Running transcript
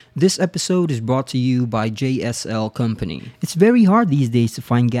This episode is brought to you by JSL Company. It's very hard these days to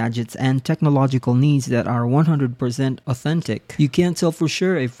find gadgets and technological needs that are 100% authentic. You can't tell for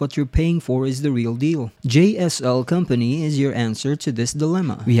sure if what you're paying for is the real deal. JSL Company is your answer to this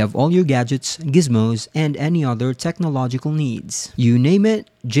dilemma. We have all your gadgets, gizmos, and any other technological needs. You name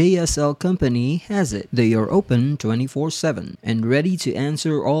it, JSL Company has it. They are open 24/7 and ready to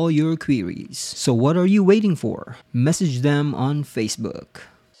answer all your queries. So what are you waiting for? Message them on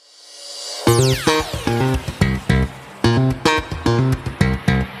Facebook.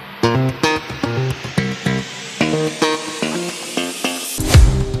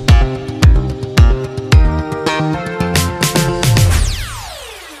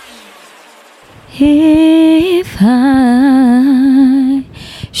 If I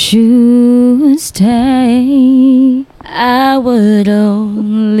should stay, I would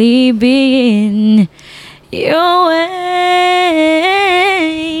only be in your way.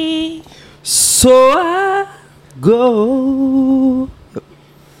 So I go,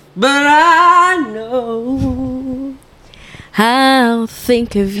 but I know I'll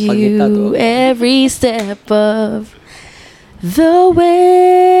think of you every step of the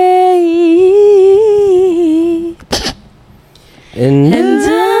way. And I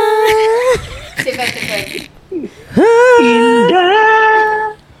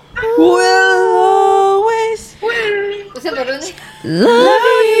will always love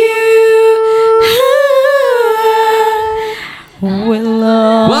you.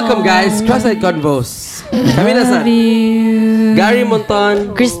 Welcome guys, Cross-Eyed Convos. Kami na sa Gary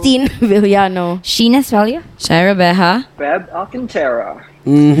Monton, Christine Villano, Sheena Svalia, Shira Beha, Fab Alcantara.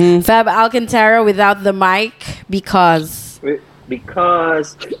 Fab Alcantara without the mic because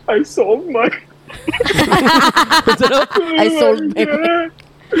I sold my mic.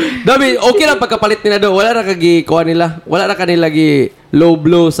 Dami, okay lang pagkapalit nila do. Wala na kagi kuha nila. Wala na kanila lagi low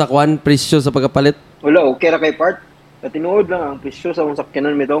blow sa kuan presyo sa pagkapalit. Wala, okay ra kay part. Tinuod lang ang presyo sa akong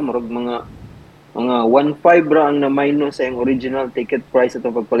sakyanan mi daw murag mga 1.5 ra ang na-minus sa yung original ticket price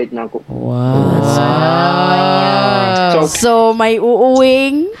atong pagpalit na ako. Wow. So may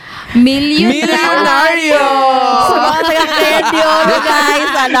uuwing milyonaryo. Sa mga taga-radio,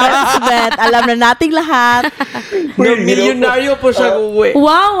 guys, announcement. Alam na nating lahat. No, milyonaryo po siya uwi.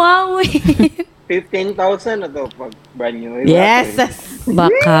 Wow. 15,000 na to pag brand new. Yes.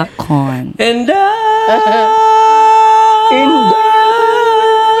 Baka con. And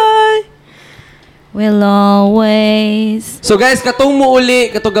will always. So guys, katong mo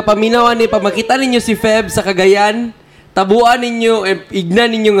uli, katong gapaminawan ni pag makita ninyo si Feb sa Cagayan, tabuan ninyo,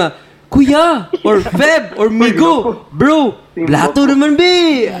 ignan ninyo nga, Kuya, or Feb, or Migo, bro, blato naman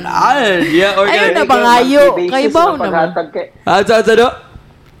be. Yeah, or ayun na bangayo. Kaibaw naman. Sa do?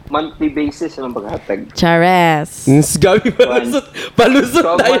 Monthly basis ng paghatag. Chares. Gabi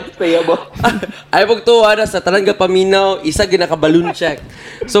palusot tayo. Ay pagtuwa na sa tanan gapaminaw, isa ginaka-balloon check.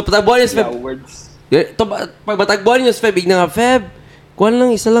 So patabuan niyo si Feb. Pag matagbuan niyo si Feb, igna nga Feb. Kuan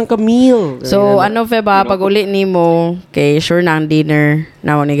lang, isa lang ka meal. So, Feb pag uli ni mo, kay sure na ang dinner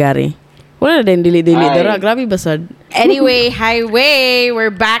na ni Gary. Wala na din dili-dili. Dara, grabe basad. Anyway, highway,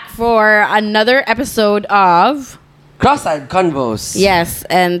 we're back for another episode of Cross-Eyed Convos. Yes,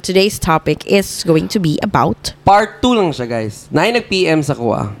 and today's topic is going to be about Part 2 lang siya, guys. Naay nag-PM sa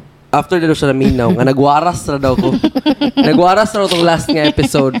kuha. After na siya naminaw, nga nagwaras na daw ko. Nagwaras na daw itong last nga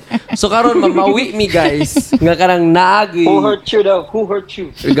episode. So karon mamawi mi guys. Nga karang naagi. Who hurt you daw? Who hurt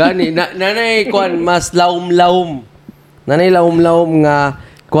you? Gani, nanay kuan mas laum-laum. Nanay laum-laum nga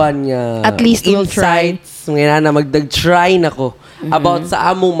kuan nga. At least we'll try. Nga na magdag-try na ko about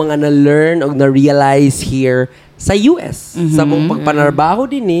sa among mga na-learn o na-realize here sa US. Sa mong pagpanarbaho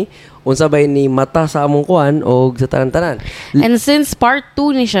din unsa bay ni mata sa among kuan o sa tanan-tanan. And since part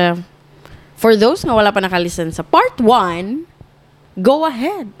 2 ni siya, for those nga wala pa nakalisten sa part 1, go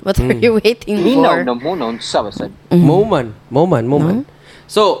ahead. What are you waiting for? Hinaw na muna ang sabasad. Moment.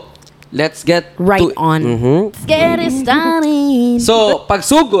 So, let's get right to, on. Let's get it started. So,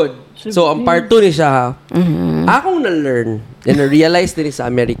 pagsugod. So, ang part 2 ni siya ha. Akong na-learn and na-realize din sa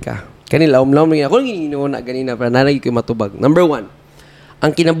Amerika. Kanila, umlaom ako nang iniuna ganina para nanay ko matubag. Number 1.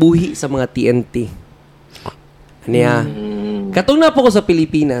 Ang kinabuhi sa mga TNT. Aniya. Katong na po ko sa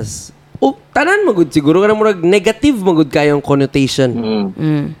Pilipinas. Tanan magud siguro kana murag negative magud kayong connotation.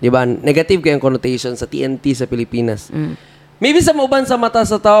 Di ba? Negative kayong connotation sa TNT sa Pilipinas. Maybe sa uban sa mata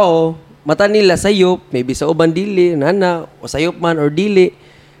sa tao, mata nila sayop, maybe sa uban dili, nana, o sayop man or dili.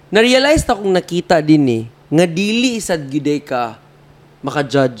 Na-realize ta kung nakita din nga dili sad gyud ka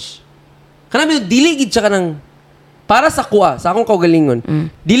maka-judge. Kanami dili gid siya kanang para sa kuha, sa akong kaugalingon,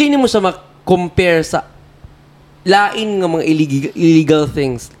 dili nimo siya ma-compare sa lain nga mga illegal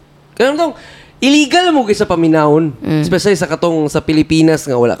things. Kaya tong illegal mo sa paminahon. Especially sa Pilipinas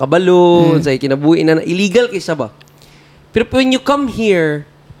nga wala kabalo, sa kinabuhi na illegal kaysa ba. Pero when you come here,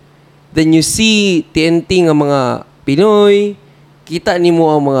 then you see TNT nga mga Pinoy, kita nimo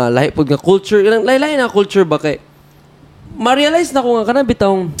ang mga lahi pod nga culture, lahi-lahi na culture ba kay ma-realize na ko nga kana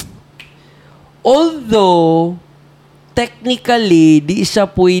bitawng although technically di siya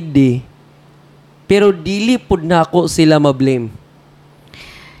pwede, pero dili pod nako sila ma-blame.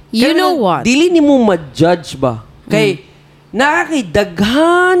 You know what? Dili ni mo ma-judge ba? Kay,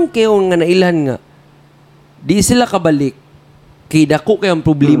 nakakidaghan kayo nga nailan nga. Di sila kabalik. Kay dako kayo ang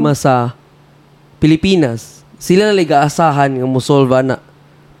problema sa Pilipinas. Sila na ligaasahan nga musolva na.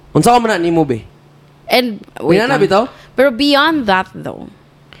 Unsa ka man na ni mo, be? And, wait Pinana, lang. bitaw? Pero beyond that though,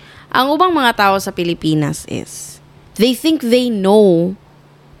 ang ubang mga tao sa Pilipinas is, they think they know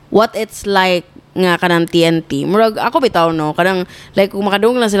what it's like nga kanang TNT. Murag ako bitaw no, kanang like kung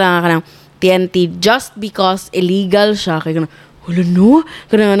makadung lang sila nga kanang TNT just because illegal siya kay kanang wala no,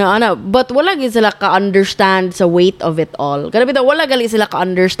 kanang ana but wala gid sila ka-understand sa weight of it all. Kanang bitaw wala gali sila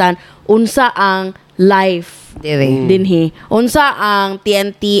ka-understand unsa ang life dinhi. Unsa ang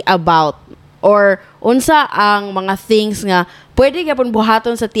TNT about or unsa ang mga things nga pwede gyapon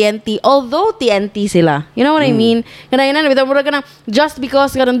buhaton sa TNT although TNT sila. You know what I mean? Kanang ina bitaw mura kanang just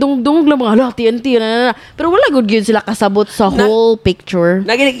because kanang dungdung lang mga hala TNT na. Pero wala good gyud sila kasabot sa whole picture.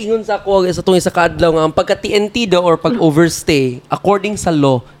 Naginig-ingon sa ako sa tong isa ka adlaw nga ang pagka TNT daw or pag overstay according sa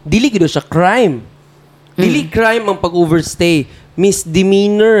law, dili gid siya crime. Dili crime ang pag overstay,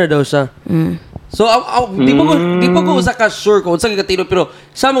 misdemeanor daw siya. So, di pa ko usa ka sure kung unsa katino pero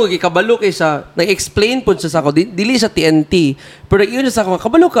sa mo gikabalo kay sa nag-explain pud siya sa ako dili sa TNT pero yun sa ako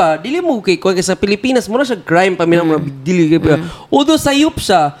kabalo ka dili mo kay sa Pilipinas mo na siya crime paminaw mo dili kay although sayop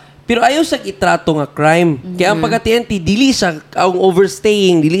siya pero ayaw siya itrato nga crime kaya ang pagka TNT dili siya ang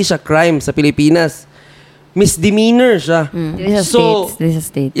overstaying dili siya crime sa Pilipinas misdemeanor siya so This is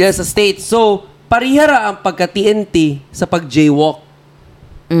state. yes sa state so parihara ang pagka TNT sa pag jaywalk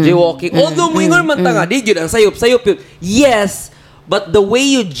jaywalking. Although moingon man ta nga, di gyud ang sayop yun. Yes, but the way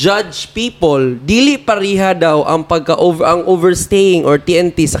you judge people, dili pariha daw ang ang overstaying or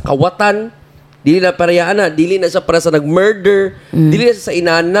TNT sa kawatan. Dili na pariha na, dili na siya para sa nag-murder, dili na siya sa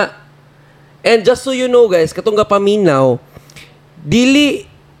inana. And just so you know guys, katong paminaw, dili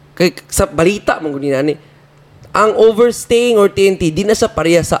kay sa balita man gud ni ang overstaying or TNT di na siya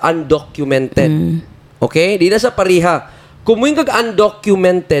pariha sa undocumented. Okay? Di na siya pariha. Kung mo yung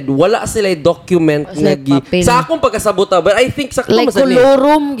undocumented, wala sila document sa akong pagkasabota. But I think sakto like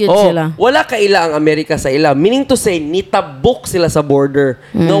kolorum yun sila. Wala kaila ang Amerika sa ila. Meaning to say, nitabok sila sa border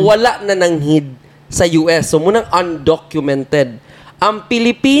na wala na nanghid sa US. So, munang undocumented. Ang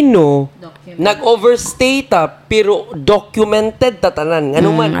Pilipino, nag-overstay ta, pero documented tatanan. Ano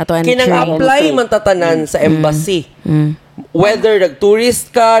man, kinang-apply man tatanan sa embassy. Whether nag-tourist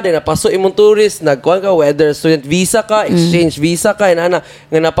ka, then napaso imong tourist, nagkuhan ka, whether student visa ka, exchange visa ka, nga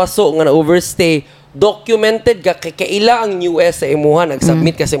napaso, nga na-overstay, documented ka, kaila ang US sa imuha,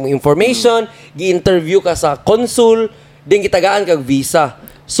 nag-submit ka sa imong information, gi-interview ka sa consul, then gitagaan kag visa.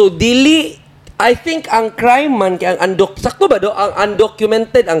 So, dili, I think ang crime man, kaya sakto ba do? Ang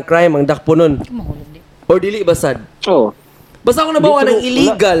undocumented ang crime, ang dakponon. Or dili basad? Oo. Basta ako nabawa ng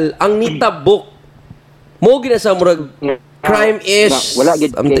illegal, ang nitabok. Mo gina sa murag crime-ish. Wala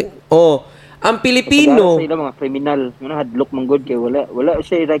gid. Oh, ang Pilipino sa mga criminal, mga hadlok manggod kay wala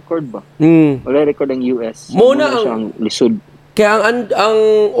siya record ba? Wala record ang US. Mo na ang lisod. Kaya ang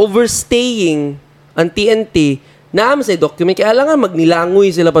overstaying ang TNT naam sa document kaya lang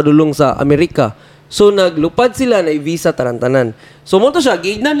magnilangoy sila padulong sa Amerika. So naglupad sila na i-visa tarantanan. So mo to siya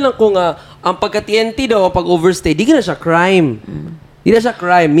gignan lang ko nga ang pagka-TNT daw pag overstay di na siya crime. Di na siya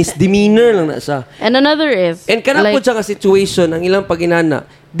crime, misdemeanor lang na siya. And another is... And kana po siya ka situation, ang ilang paginana,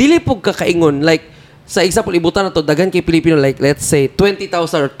 dili po kakaingon. Like, sa example, ibutan na to, dagan kay Pilipino, like, let's say, 20,000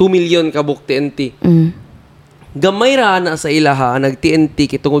 or 2 million kabuk TNT. Gamay ra na sa ilaha, nag-TNT,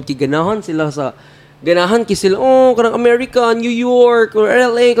 kitungod ganahan sila sa... Ganahan ki sila, karang America, New York, or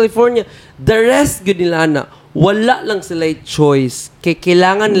LA, California. The rest, good nila na, wala lang sila choice. Kaya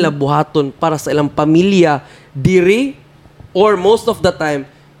kailangan nila buhaton para sa ilang pamilya, diri, or most of the time,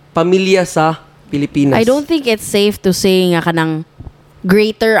 pamilya sa Pilipinas. I don't think it's safe to say nga kanang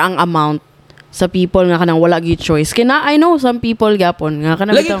greater ang amount sa people nga kanang wala gyud choice. Kina I know some people gapon nga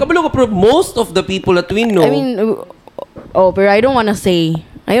kanang lagi kabalo ka pero most of the people that we know. I mean pero I don't wanna say.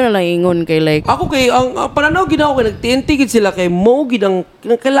 Ayun na lang ingon kay like ako kay ang pananaw gid ako kay nag-TNT gid sila kay mo gid ang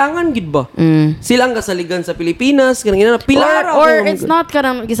kailangan gid ba? Sila ang kasaligan sa Pilipinas kanang ina pilar or it's not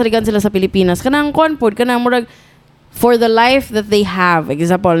kanang gisaligan sila sa Pilipinas. Kanang konpod kanang murag for the life that they have,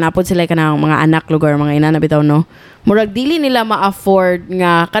 example, napod sila kanang mga anak lugar, mga ina na bitaw, no? Murag dili nila ma-afford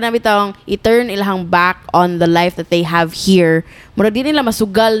nga kana bitawng i-turn ilahang back on the life that they have here. Murag dili nila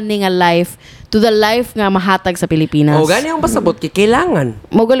masugal ni nga life to the life nga mahatag sa Pilipinas. Gani ang pasabot kay kailangan.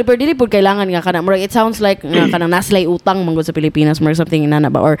 Mo gali pero dili pud kailangan nga kana murag it sounds like nga kanang naslay utang manggod sa Pilipinas, murag something inana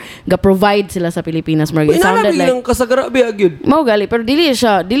ba or ga-provide sila sa Pilipinas, murag it sounded like kasagara ba gyud. Mo gali pero dili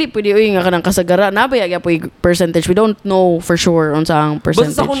pwede uy nga kanang kasagara na ba ya poy percentage, we don't know for sure unsa ang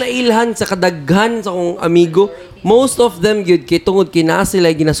percentage. Basta sa akong nailhan sa kadaghan sa akong amigo, most of them gyud kay tungod kina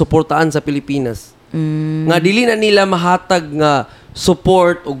sila ginasuportaan sa Pilipinas. Nga dili na nila mahatag nga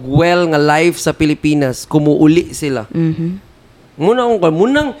support o nga life sa Pilipinas, kumuuli sila.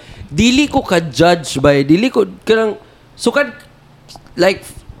 Munang dili ko ka-judge by, dili ko kanang sukad like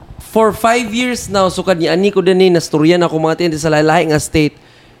for 5 years now sukad ni ani ko dinhi na storyan ako mga tindi sa lahi nga state.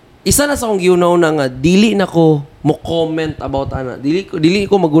 Isa na sa akong giunaw na nga dili na ko mo comment about ana. Dili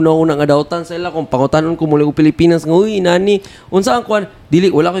ko magunaw na nga dawtan sa ila kung pangutanon ko muli ko Pilipinas nga uy nani unsa ang kwan, dili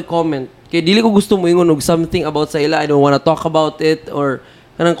wala koy comment. Kay dili ko gusto mo ingon og something about sa ila. I don't wanna talk about it or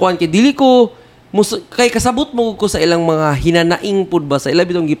kanang kuan kay dili ko kay kasabot mo ko sa ilang mga hinanaing pud ba sa ila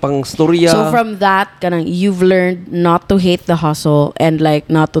bitong gipang storya. So from that kanang you've learned not to hate the hustle and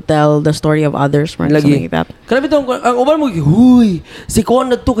like not to tell the story of others, right? Something like that. Kana bitong ang uban mo huy si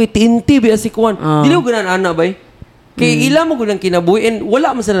kuan nadto kay tinti ba si kuan. Dili ko ganan ana bay. Kay ila mo gud ang kinabuhi and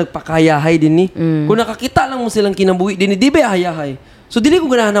wala man sila nagpakayahay dinhi. Kung nakakita lang mo silang kinabuhi dinhi di ba hayahay. So dili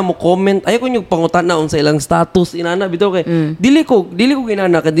ko ganahan mo comment. Ayaw ko yung pangutan-naon sa ilang status inana bitaw kay dili ko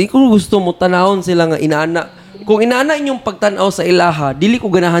ginana kay dili ko gusto mo tanawon sila nga inana. Kung inana inyong pagtan-aw sa ilaha, dili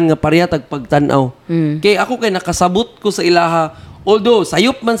ko ganahan nga pareha tag pagtan-aw. Kay ako kay nakasabot ko sa ilaha, although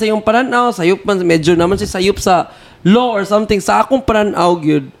sayop man sa iyong pananaw, sayop man medyo naman si sayop sa law or something sa akong pananaw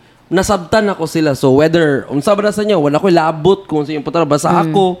gyud. Nasabtan ako sila. So whether unsa ba sa inyo, wala ko labot kung sa iyong putara basta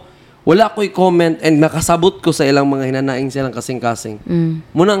ako wala ko'y comment and nakasabot ko sa ilang mga hinanaing silang kasing-kasing.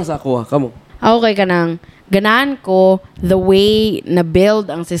 Muna ang sa ako, kamo. Okay ka nang ganahan ko the way na build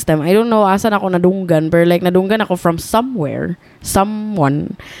ang system. I don't know asan ako nadunggan, pero like nadunggan ako from someone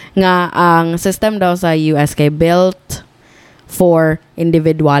nga ang system daw sa US kay built for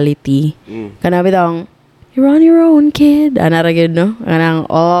individuality. Kana bitong you're on your own, kid. Ana ra gyud no? Kanang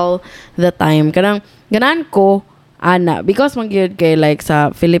all the time. Kanang ganahan ko ana because magyud kay like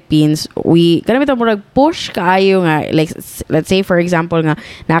sa Philippines we kanami ta murag push kaayo nga like let's say for example nga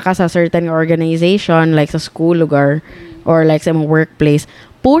naka sa certain organization like sa school lugar or like sa mga workplace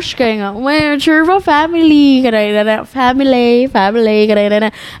push kay nga well sure family family kanay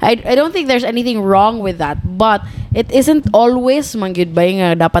I don't think there's anything wrong with that, but it isn't always mangyud bay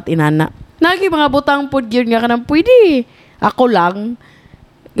nga dapat inana nagi mga butang pud gyud nga kanang pwede ako lang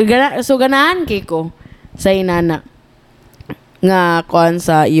so ganahan kay ko sa inana nga kon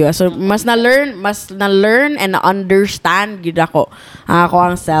sa US. So mas na learn and na understand gid ako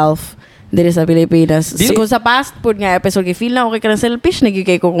ang self diri sa Pilipinas. So kung sa past pud nga episode kay feel na okay ka na selfish na gid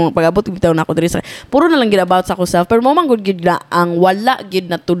kay ko kung pag-abot bitaw na ako diri sa puro na lang gid about sa ako self pero mo man gud gid na ang wala gid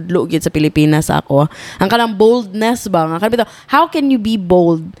na tudlo gid sa Pilipinas ako. Ang kanang boldness ba nga bitaw how can you be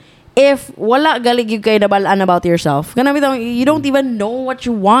bold if wala galig yung kayo nabalaan about yourself? Kana bitaw, you don't even know what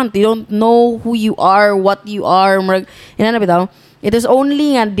you want. You don't know who you are, what you are. Ina na bitaw, it is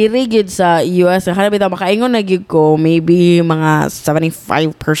only nga dirigid sa US. Kana bitaw, makaingon na gyud ko, maybe mga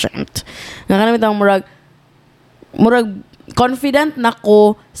 75%. Kana bitaw, murag confident na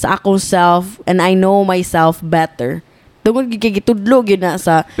ko sa akong self and I know myself better. Tungod gigitudlo gyud na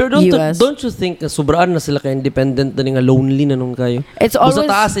sa pero US. Don't you think sobraan na sila ka independent na nga lonely na nung kayo? It's always basta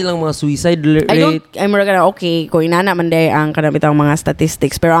taas silang mga suicide rate. I'm gonna okay kung inana man day ang kanabitang mga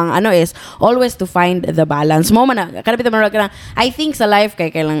statistics pero ang ano is always to find the balance mo man kanabitang mga I think sa life kay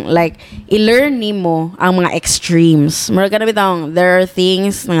kailang like i-learn nimo ang mga extremes. Murag kanabitang there are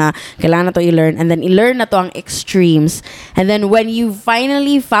things nga kailangan na to i-learn and then i-learn na to ang extremes and then when you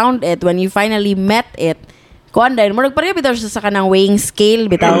finally found it, when you finally met it, kuan dahil murag pareho bitaw siya sa kanang weighing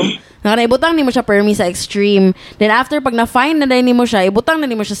scale bitaw nga ibutang nimo siya permi sa extreme then after pag na-find na dahil nimo siya ibutang na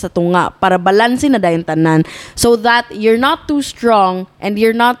nimo siya sa tunga para balansin na dahil tanan so that you're not too strong and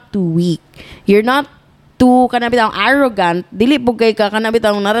you're not too weak, you're not too kana bitaw arrogant dili pug kay ka kana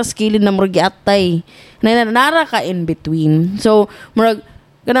bitaw nara skilled na murag giatay nara ka in between so murag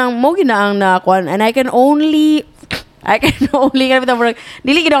kanang mo ginaang na kuan and I can only kanabitaw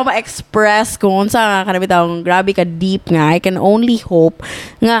dili gid ako ma-express kung unsa nga kanabitaw grabe ka deep nga I can only hope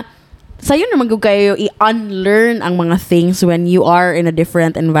nga sayo naman kung kayo i-unlearn ang mga things when you are in a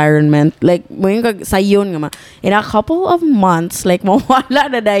different environment. Like, mo yung sayon nga in a couple of months, like,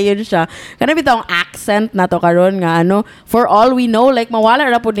 mawala na dayon siya. Kana bitong accent na to karon nga, for all we know, like, mawala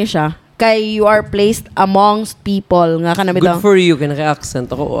na po ni siya. Kay you are placed amongst people nga kana bitong. Good for you, kaya naka-accent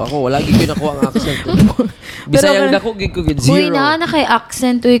ako. Wala gid ko nakuha ang accent ko. Bisayang dako gid ko gid zero. Uy,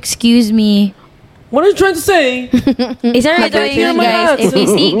 naka-accent to excuse me. What are you trying to say? Is there a doing guys? If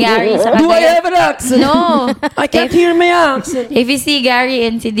you see Gary sa Do I have an accent? No. I can't hear my accent. If you see Gary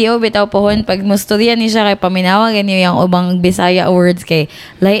and si Dio bitaw pohon pag mustudya ni siya kay paminawagan niyo yung ubang Bisaya words kay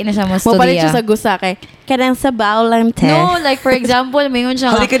lahi na siya mustudya. Mapalit siya sa gusa kay kanang sabaw lang te. No, like for example, mayroon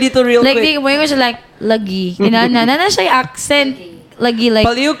siya. Halika dito real like, quick. Like mayroon siya like lagi. Inana siya yung accent lagi like.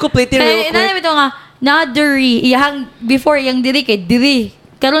 Palihog ko plate real quick. Inana bitaw nga na diri. Iyang before yang diri kay diri.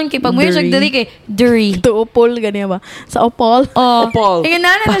 Karon kay pag mayroon siya diri kay diri. To opol gani ba? Sa opol. Opol.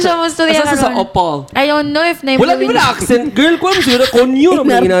 Inana na siya mustudya Asa karon. sa opol? I don't know if na Wala di ba na accent? Girl, ko mo siguro konyo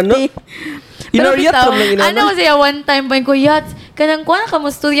naman inana. Inariyat naman inana. Ano siya one time pa ko yat kanang kuha ka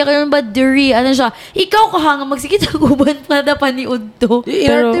mustudya karon ba diri ano siya ikaw ko hanga magsikita guban pa da paniud to.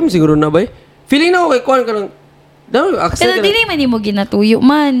 Inartem siguro na ba? Feeling na ako kay kuan ka ng accent. Pero dili man nimo ginatuyo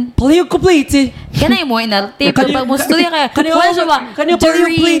man. Palihog ko plate. Kanay mo inarte pag mustudya ka. Kanyo Wala siya ba? kanyo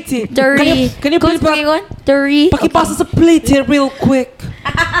palihog plate. Diri. Kanyo palihog. Diri. Pakipasa sa plate here real quick.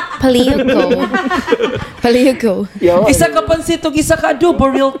 Palihog ko. Palihog ko. Isa ka pansit ug isa ka adobo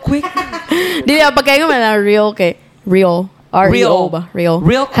real quick. Dili pag kayo man na real kay real. R-E-O ba? Real.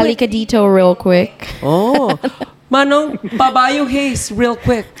 Real quick. Halika dito real quick. Oh. Manong, pabayo haze real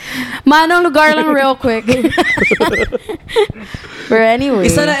quick. Manong lugar lang real quick. But anyway.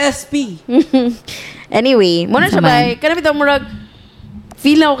 Isa na SP. Anyway, muna siya ba? Kana bitaw murag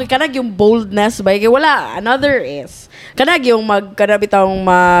feel na okay kanag yung boldness ba? Kay wala another is kanag yung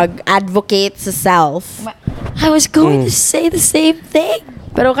mag-advocate sa self. I was going to say the same thing.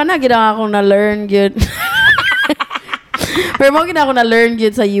 Pero kanag gid ako na learn gyud. Pero mo gina ako na learn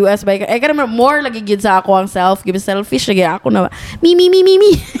gyud sa US ba? Eh kana more lagi gyud sa ako ang self, give selfish lagi ako na me.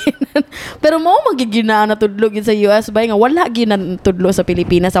 Pero mo magigina na tudlo gyud sa US ba nga wala gyud na tudlo sa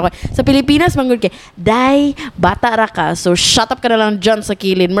Pilipinas. Okay. Sa Pilipinas manggod kay day bata ra ka so shut up ka na lang dyan sa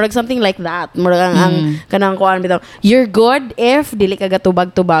kilid. Murag something like that. Murag ang kanang kuan bitaw. You're good if dili ka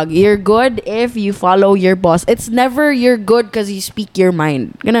gatubag-tubag. You're good if you follow your boss. It's never you're good because you speak your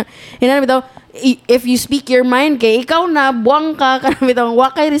mind. Kana ina bitaw if you speak your mind kay ikaw na buwang ka kanang bitong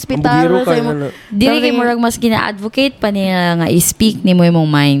wa kay respetar sa imo. Dili kay murag mas gina-advocate pa niya nga i-speak nimo imong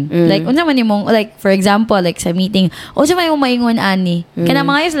mind. Like unsa man imong like for example like sa meeting, unsa man imong maingon ani? Kana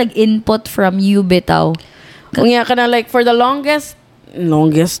mga is like input from you bitaw. Unya kana like for the longest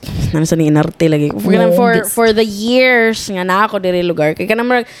nana sa ni inarte lagi. For the years nga na ako diri lugar kay kana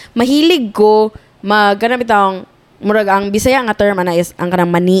murag mahilig ko magana bitong murag ang Bisaya nga term ana is ang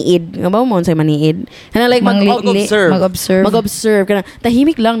kanang maniid. Nga ba mo unsay maniid? Kana like mag-observe kana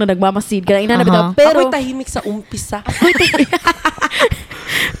tahimik lang na nagmamasid kana ina na bitaw pero ako'y tahimik sa umpisa.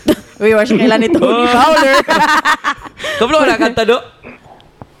 Uy, wa siya kailan ito ni Fowler. Kablo na kanta do.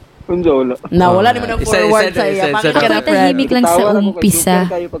 Wala. Wala naman ang forward sa iya. Bakit ka na tahimik lang sa umpisa.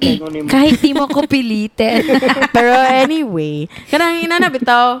 Kahit di mo ko pilitin. Pero anyway, kanang ina na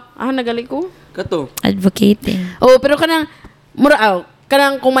bitaw. Nagali ko. Kato. Advocating. Pero kanang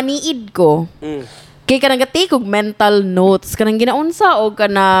kanang kung maniid ko. Kay kanang take og mental notes kanang ginaunsa o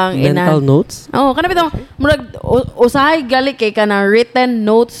kanang mental notes? Kanang bitaw murag usahay gali kay kanang written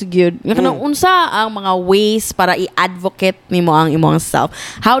notes gyud. Kanang unsa ang mga ways para i-advocate nimo ang imong self.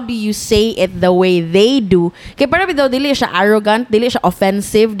 How do you say it the way they do? Kay para bitaw dili siya arrogant, dili siya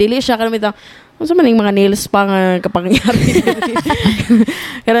offensive, dili siya kanang bitaw unsa man yung mga nails pa nga kapangyari.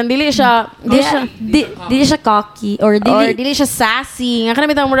 Kanang dili siya cocky or dili siya sassy. Nga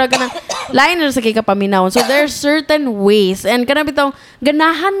kanang bitaw murag kanang lain na sa kay kapaminawon. So there's certain ways and kanang bitaw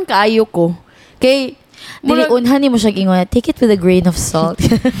ganahan kaayo ko. Kay dili unhan nimo siya gingon, take it with a grain of salt.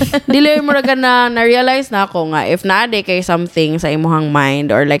 Dili murag na realize na ako nga if naade kay something sa imong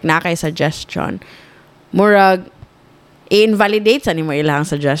mind or like na kay suggestion, murag i-invalidate sa nimo ilang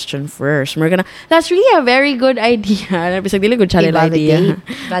suggestion first. Murag na that's really a very good idea. Bisag dili good channel idea.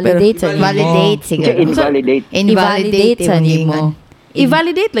 Validate siguro. Invalidate sa nimo.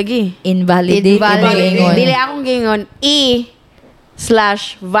 I-validate lagi. Invalidate. Dili akong gingon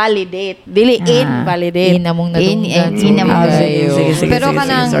 /validate. Dili invalidate. Inamong nadunggan. Sige. Pero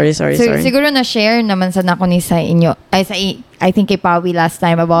kanang sorry. Siguro na share naman sa nako ni sa inyo. I think kay Pawi last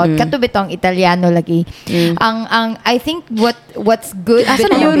time about katubitong Italiano lagi. Ang I think what's good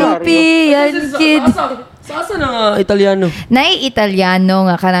Asa na European kid? Saan na nga Italiano? Naay Italiano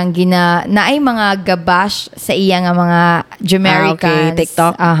nga kanang naay mga gabash sa iya nga mga Jamericans. Okay,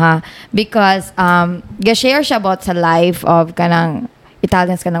 TikTok. Because ga-share siya about sa life of kanang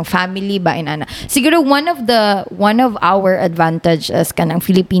Italians kanang family ba inana. Siguro one of our advantage as kanang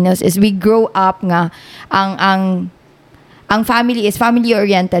Filipinos is we grow up nga ang family is family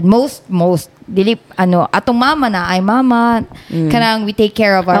oriented. Most dili atong mama na ay mama kanang we take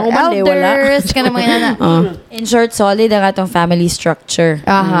care of our elders kanang mga nana. In short, solid ang atong family structure.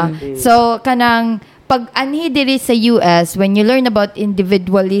 So kanang pag anhi diri sa US, when you learn about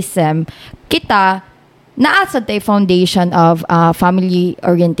individualism, kita naa sa tay foundation of family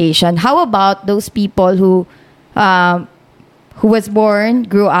orientation. How about those people who was born,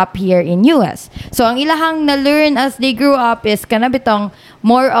 grew up here in US? So ang ilahang na-learn as they grew up is kanabitong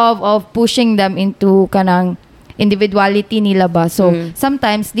more of pushing them into kanang individuality nila ba. So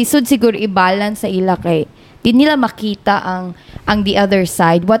sometimes disud siguro i-balance sa ila kay di nila makita ang the other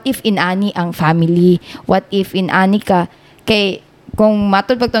side. What if inani ang family? What if inani ka kay kung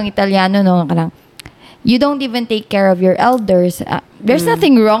matud pag tong Italiano no kanang you don't even take care of your elders. There's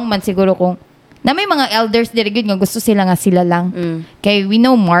nothing wrong man siguro kung na may mga elders diri gud nga gusto sila nga sila lang. Kay we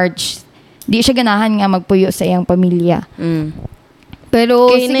know Marge, di siya ganahan nga magpuyo sa iyang pamilya. Pero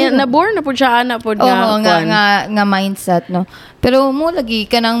kay siguro na-born na po siya ana po nga mindset no. Pero mo lagi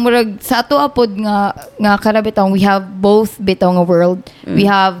kanang murag sa ato apod nga karabitang we have both bitong a world. We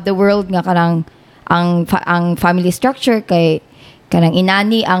have the world nga kanang ang family structure kay kanang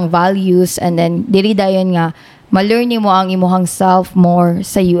inani ang values, and then diri dayon nga ma-learn mo ang imuhang self more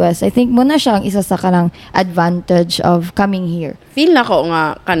sa US. I think mo na siya ang isa sa kanang advantage of coming here. Feel na ko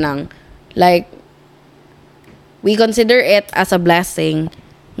nga kanang like we consider it as a blessing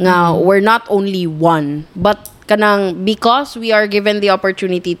nga we're not only one, but kanang because we are given the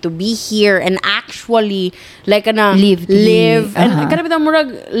opportunity to be here and actually like kanang live and kanang bitang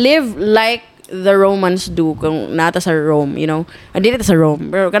murag live like the Romans do kung nata sa Rome, you know. Dili ta sa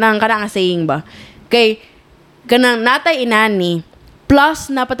Rome, pero kanang saying ba. Kay kanang natay inani plus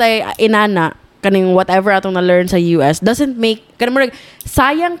napatay inana kaning whatever atong na-learn sa US doesn't make kanang murag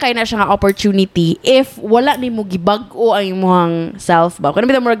sayang kay na siya nga opportunity if wala nimo gibag-o ang imong self ba. Kanang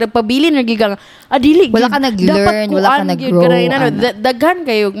bitang murag nagpabili na gigang dili wala ka nag-learn, wala ka nag-grow. Daghan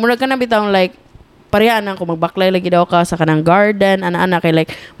kayo murag kanang bitang like pareha nang kung magbaklay lagi daw ka sa kanang garden ana kay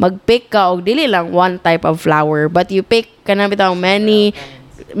like magpick ka og dili lang one type of flower but you pick kanang bitaw many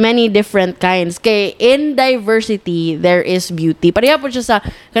different kinds kay in diversity there is beauty. Pareha po siya sa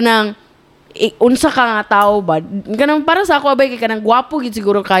kanang unsa ka nga tao ba kanang para sa ako abay kay kanang gwapo gid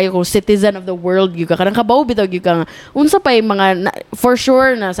siguro kayo kung citizen of the world gyud ka kanang kabaw bitaw gyud ka unsa pa yung mga for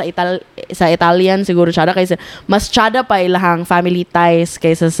sure na sa Italian siguro siya kaysa mas tsada pa ilahang family ties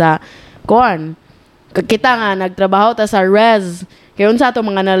kaysa sa kuan kita nga nagtrabaho ta sa res kaya unsa ato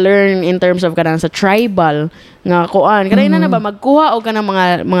mga na-learn in terms of kanang sa tribal nga kuan kanay na ba magkuha og kanang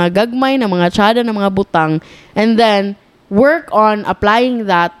mga gagmay na mga tsada na mga butang and then work on applying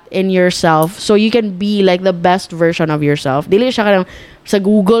that in yourself so you can be like the best version of yourself. Dili siya kanang sa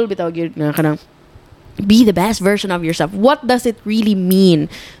Google bitaw gyud nga kanang be the best version of yourself. What does it really mean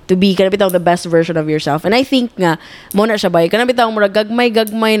to be kanang bitaw the best version of yourself? And I think nga mo na siya bay kanang bitaw murag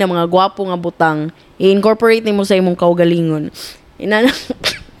gagmay na mga gwapo nga butang i-incorporate nimo sa imong kaugalingon.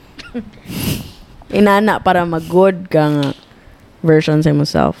 Inana para mag-good ka nga version sa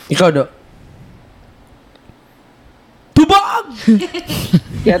imong self. Ikaw do. Tubag!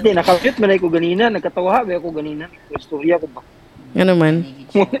 Kaya nakakit man ko ganina, nagkatawa ba ako ganina. Istorya ko ba? Ano man?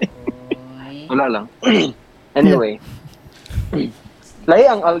 Wala lang. Anyway. Lahi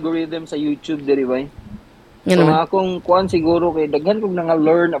ang algorithm sa YouTube diri ba? So akong kuan siguro kay daghan kog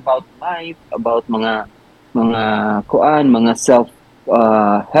learn about life, about mga mga self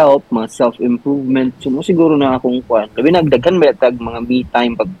help, mga self improvement. So siguro na akong kuan. Labi nagdaghan ba tag mga me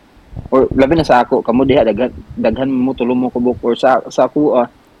time pag or labi na sa ako kamo diha daghan mo tulong mo kubok or sa ako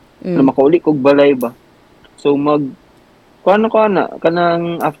na makauli kog balay ba. So mag kuan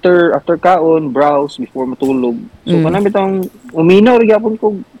kanang after kaon browse before matulog. So kanang bitang uminaw ri gyapon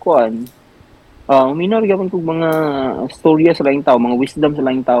kog kuan. Uminaw ri gyapon kog mga storya sa laing tao, mga wisdom sa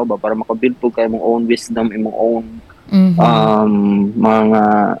laing tao ba para makabuild po kay imong own wisdom, imong own mga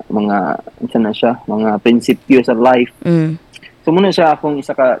unsa na siya, mga prinsipyo sa life. So muna siya akong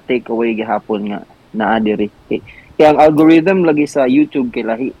isa ka takeaway gihapon nga naa diri. Kaya ang algorithm lagi sa YouTube kay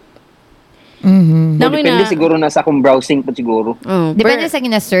lahi. So, depende siguro na sa akong browsing pa siguro. Depende sa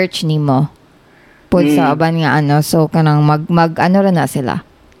gina-search nimo. Put sa aban nga so kanang mag ano ra na sila.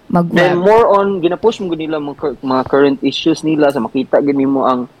 Then more on gina-push mo nila mga current issues nila sa makita gid nimo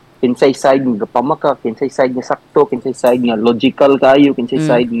ang kinsay side nga pamaka, kinsay side nga sakto, kinsay side nga logical kayo, kinsay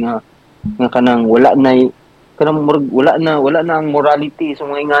side nga kanang wala na ang morality sa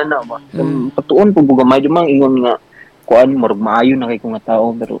mga ingana ba. Patuon po buga may dumang ingon nga kuan murag maayo na kay ko nga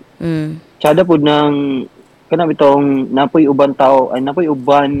tao pero tsada pod nang kanang bitong napoy uban tao ay napoy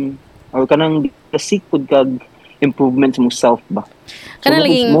uban or kanang seek pod kag improvement sa mo self ba. Kanang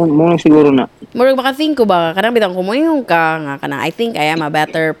laging mo siguro na murag maka-think ko ba kanang bitang kumuingon ka nga kanang I think I am a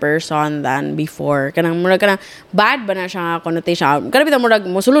better person than before. Kanang murag kanang bad ba na siya nga connotation. Kanang bitang murag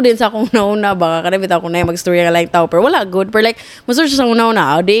mosulod din sa akong nauna ba kanang bitang ko na mag-story nga like tao pero wala good pero like mosulod siya sa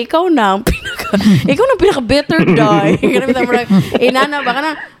una di ikaw na ikaw na pinaka better guy. Kanang bitang murag inana ba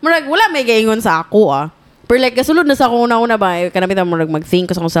kanang murag wala may gaingon sa ako pero like, kasulod na sa akong una-una ba, kanami ta mo mag-think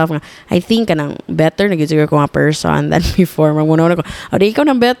ko sa akong self nga, I think ka nang better, nag-siguro ko nga person than before. Mag-una-una ko, di ikaw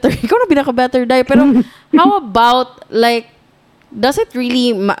nang better. Ikaw na pinaka-better, dahil. Pero, how about, like, does it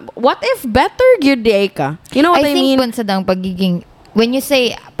really, what if better yun di ka? You know what I mean? I think sa pagiging, when you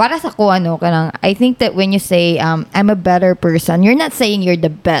say, para sa ko, kanang, I think that when you say, I'm a better person, you're not saying you're the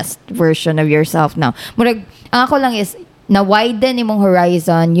best version of yourself now. Murag, ang ako lang is, na-widen imong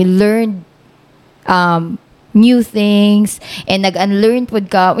horizon, you learned, new things and nag-unlearn pod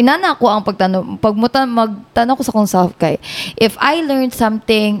ka inana ako ang magtanong ko sa kong self kay if I learned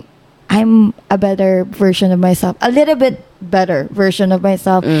something I'm a better version of myself a little bit better version of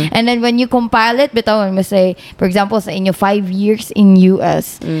myself and then when you compile it bitaw mo say for example sa inyo 5 years in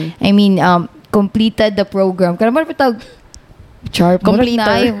US I mean completed the program kana mo bitaw Sharp.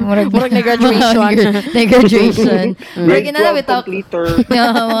 Completer. Murag na graduation. graduation. Murag inanap ito. Completer.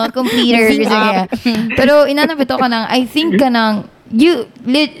 Mga completers. Pero inanap ito ka nang, I think ka nang,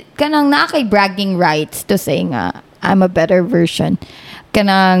 ka nang nakay bragging rights to say nga, I'm a better version.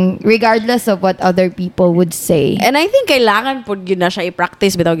 Kanang, regardless of what other people would say. And I think kailangan po yun na siya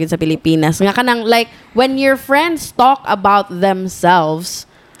i-practice bitaw yun sa Pilipinas. Nga kanang, like, when your friends talk about themselves,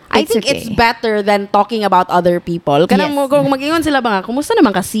 I think it's better than talking about other people. Kanang mo kung mag-ingon sila ba nga, kumusta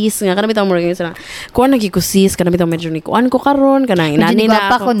naman ka sis nga kanang bitaw mo rin sila. Kuan nagi ko sis, kanang bitaw medyo ni kuan ko karon, kanang inani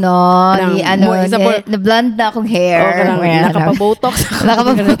na ako. Na-blonde na akong hair. Nakapa-botox.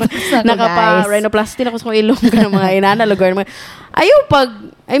 Nakapa-rhinoplasty na ko sa ilong kanang mga inana lugar. Ayaw pag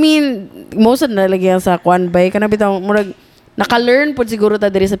I mean, most of na lagyan sa kuan bay kanang bitaw murag naka-learn pod siguro ta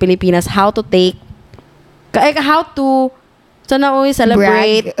diri sa Pilipinas how to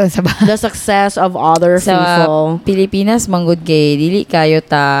celebrate the success of other people. Sa Pilipinas, manggod kay dili kayo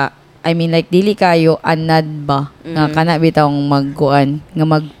dili kayo anad ba nga kana bitong magkuan nga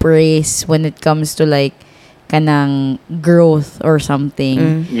mag-praise when it comes to like kanang growth or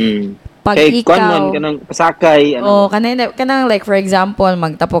something. Pag ikaw kanang pasakay kanang like for example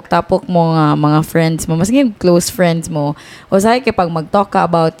magtapok-tapok mo nga mga friends mo mas close friends mo usahay kay pag mag-talk ka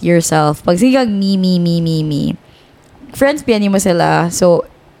about yourself pag sigag me friends piyan mo sila. So,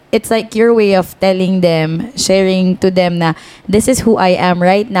 it's like your way of telling them, sharing to them na this is who I am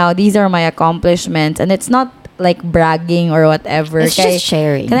right now. These are my accomplishments. And it's not like bragging or whatever. It's just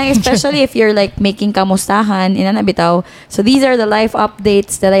sharing. Especially if you're like making kamustahan, inanabitaw. So, these are the life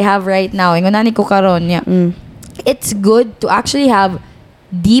updates that I have right now. Ingunani ko karon niya. It's good to actually have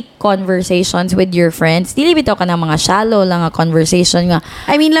deep conversations with your friends. Dili bitaw ka ng mga shallow lang nga conversation nga.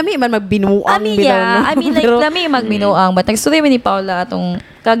 I mean, lami man magbinuang bitaw. Lami magbinuang. But nagstudy man ni Paula atong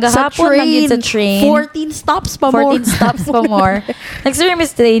kagahapon sa train. 14 stops pa more. Nagstudy mi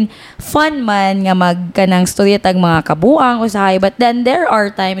sa train. Fun man nga magkanang storya tag mga kabuang usahay. But then there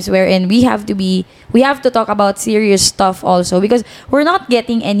are times wherein we have to talk about serious stuff also because we're not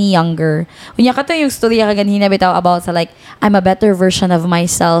getting any younger. Unya kato yung storya kaganhina bitaw about sa like I'm a better version of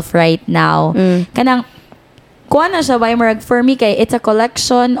myself right now. Kanang kuha na siya by murag for me kay it's a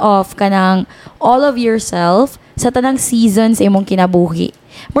collection of kanang all of yourself sa tanang seasons sa imong kinabuhi.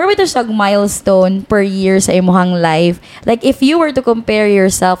 More ito siya milestone per year sa imong life. Like if you were to compare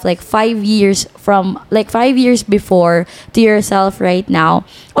yourself like 5 years before to yourself right now,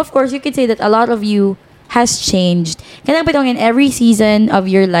 of course you could say that a lot of you has changed. Kanang bitong in every season of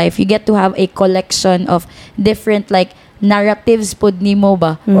your life, you get to have a collection of different like narratives pod nimo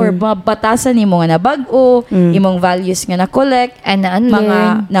ba or batasan nimo nga nabag-o imong values nga na-collect and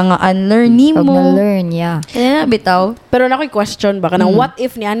na-unlearn nimo na-learn kaya na bitaw pero nakoy question ba kanang what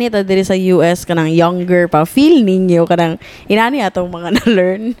if ni ani ta diri sa US kanang younger pa feel ninyo kanang inani atong mga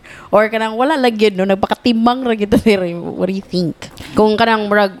na-learn or kanang wala lagyod no nagpakatimang ra kita diri what do you think kung kanang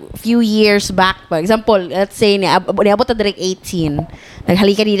murag few years back for example let's say niabot ta diri 18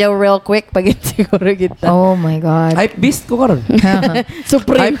 naghalika dito real quick pag siguro kita oh my god Hype beast ko karon.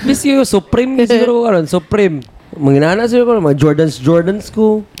 Supreme. Hype beast yung Supreme siguro karon. Supreme. Manginana siguro ko, mga Jordans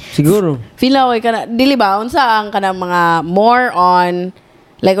ko. Siguro. Feel ako kana dili ba unsa ang kana mga more on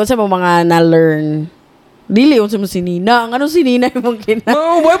like unsa mo mga na-learn. Dili unsa mo si Nina. Ang ano si Nina imong kina.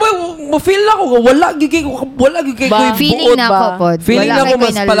 Boy, ma-feel ako wala gigay ko Feeling na ako pod. Feeling Wala ako kay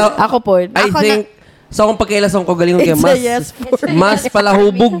mas final- pala Ako po. I think sa akong pagkailasan ko galingon kay It's a yes mas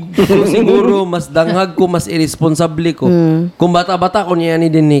palahubog ko siguro, mas danghag ko, mas irresponsible ko. Kung bata-bata ko niya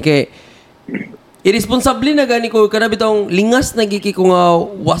ni din ni kay irresponsible na gani ko kada bitong lingas na giki ko nga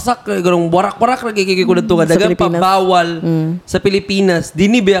wasak garong warak-warak na giki ko dito nga Sa dagan pa Pilipinas. bawal sa Pilipinas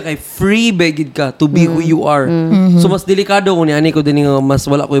dinhi ba kay free begid ka to be who you are. So mas delikado ko ni ani ko dinhi nga mas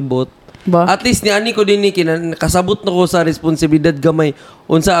wala ko ibot. Ba? At least ni ani ko dinhi kasabot na ko sa responsibilidad gamay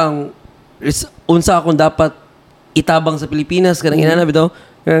unsa akong dapat itabang sa Pilipinas kanang inana bitaw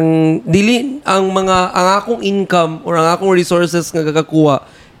ang dili ang akong income or ang akong resources nga gakakuha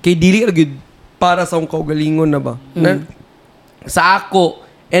kay dili ra gyud para sa akong kaugalingon na ba sa ako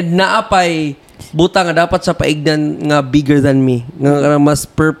and naapay buta nga dapat sa paignan nga bigger than me nga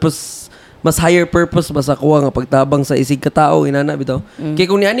mas higher purpose ba sa kuha nga pagtabang sa isig katao inana bitaw kay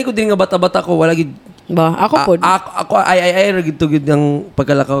kung niani ko din nga bata-bata ko wala gid Ba? Ako po. ako ay ra gid to gid ang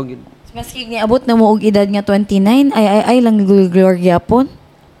pagkalakaw gid. Maski niabot na mo og edad nga 29, ay lang glory yapon.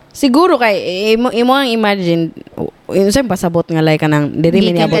 Siguro kay imo ang imagine unsa pasabot nga like kanang diri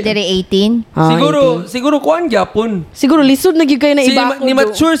Hindi ka niabot. na dire 18. Siguro kuan gyapon. Siguro lisod na gyud kay na iba ko. Ni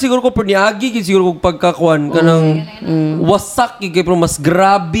mature siguro ko pero niagi gid siguro kog pagkakuan kanang wasak gid kay pero mas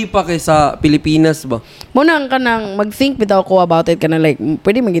grabe pa kaysa Pilipinas ba. Mo nang kanang mag-think bitaw ko about it kanang like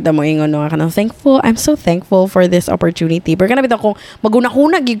pwede magita mo ingon nga kanang thankful. I'm so thankful for this opportunity. Pero kanang bitaw kung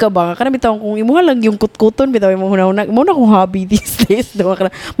maguna-hunag gyud ka ba kanang bitaw kung imo lang yung kutkuton bitaw imo hunag mo na kong hobby these days do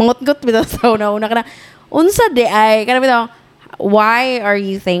kanang mangot-ngot bitaw sa una kanang unsa de ay kanang bitaw why are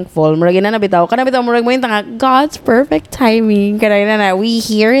you thankful? Murag na bitaw kanang bitaw murag mo yung tanga God's perfect timing. Kanang na we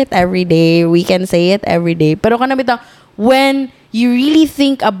hear it every day. We can say it every day. Pero kanang bitaw when you really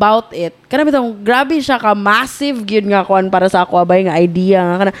think about it, kanang bitaw grabe siya ka massive gyud nga kuan para sa ako abay nga idea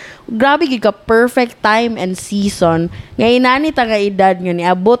nga kanang grabe gyud ka perfect time and season nga inani ta nga edad nga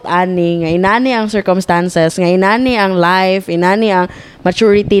niabot ani nga inani ang circumstances nga inani ang life inani ang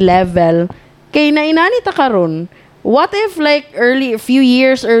maturity level kay na inani ta karon. What if like a few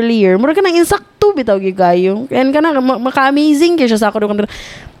years earlier mura ka nang insakto bitaw gyud kayo and kana maka-amazing kay siya sa ako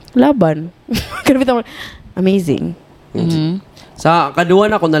laban kana bitaw amazing. Sa kaduwa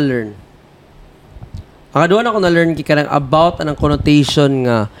na ko na-learn. Ang kaduwa na ko na-learn kanang about anang connotation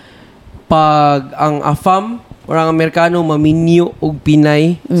nga pag ang AFAM or ang Amerikano maminyo og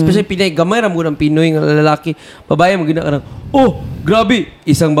Pinay, especially Pinay, gamay ra mo ng Pinoy nga lalaki, babae mo gina kanang, oh, grabe,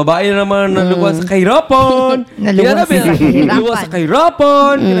 isang babae na naman naluwas sa kahirapan. Naluwas sa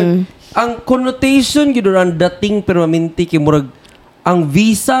kahirapan. Ang connotation gyud ang dating permanente kay murag ang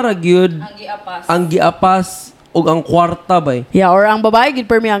visa ra gyud ang giapas og ang kwarta bay. Yeah, or ang babae gid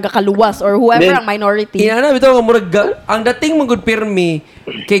permi ang kakaluwas or whoever Then, ang minority. Inana bitaw nga murag ang dating mangud permi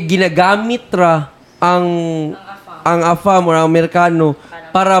kay ginagamit ra ang AFAM or ang Amerikano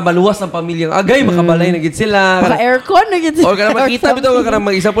para maluwas ang pamilya. Agay makabalay na gid sila. Maka aircon na gid. Or kana makita bitaw nga kana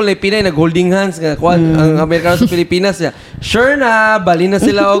mag-example na Pinay nag holding hands nga kuan ang Amerikano sa Pilipinas ya. Sure na bali na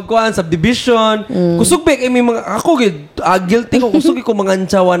sila og kuan subdivision. Kusog ba kay may mga ako gid guilty ko kusog ko mga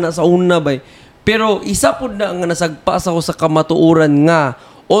antsawa na sa una bay. Pero isa po na nga nasagpas ako sa kamatuoran nga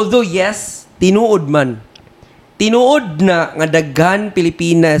although yes, tinuod man. Tinuod na nga daghan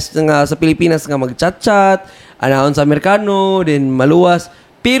Pilipinas nga sa Pilipinas nga mag-chat-chat, anahon sa Amerikano, then maluwas.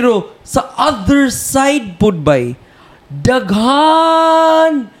 Pero sa other side pud bay,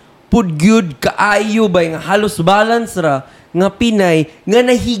 daghan pud gyud kaayo bay nga halos balance ra nga Pinay nga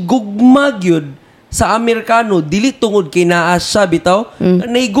nahigugma gyud sa Amerikano dili tungod kay naa siya bitaw,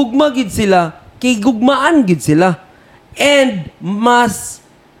 nahigugma gyud sila. Kay gugmaan gid sila. And mas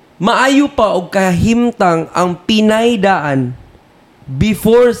maayo pa og kahimtang ang Pinay daan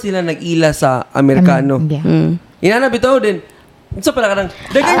before sila nag-ila sa Amerikano. Inana bitaw din. Unsa pala kanang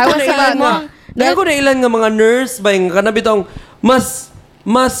dagan ko na ilan nga mga nurse ba yung kana bitong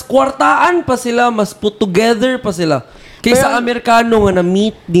mas kwartaan pa sila, mas put together pa sila. Kaysa Amerikano nga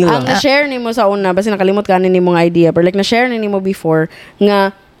na-meet nila. Ang na-share nimo sa una, basta nakalimot ka nimo nga idea, pero like na-share nimo before nga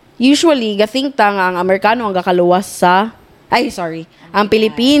usually, gathink ta nga ang Amerikano ang gakaluwas sa ang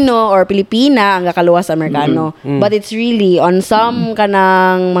Pilipino or Pilipina ang gakaluwas sa Amerikano. But it's really on some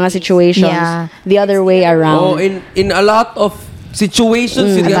kanang mga situations the other way around. Oh, in a lot of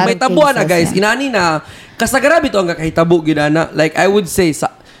situations may tabuan na guys. Inani na kasagara bito ang kakahitabo ginana. Like I would say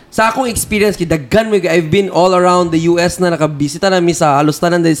sa akong experience kidaghan mo I've been all around the US na nakabisita na mi sa halos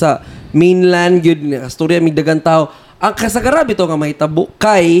tanan dahil sa mainland gyud nga storya mig daghang tao. Ang kasagara bitaw nga mahitabo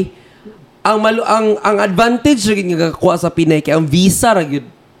kay ang advantage ra gyud nga kakuha sa Pinay kay ang visa ra gyud.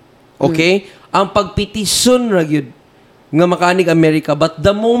 Okay? Ang pagpetisyon ra gyud nga makaanig Amerika, but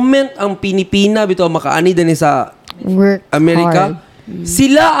the moment ang Pilipina bitaw makaani dinhi sa Work Amerika,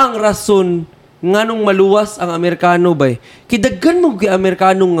 sila ang rason nganong maluwas ang Amerikano bay. Kidaghan mo kay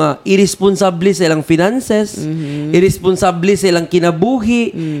Amerikano nga irresponsable sa ilang finances, irresponsable sa ilang kinabuhi,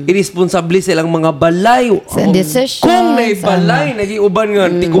 irresponsable sa ilang mga balay. Sa decisions, Kung may balay, nagiuban nga,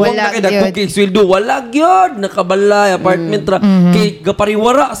 tiguwang na kay dagko kay sweldo, wala gyud nakabalay apartment ra kay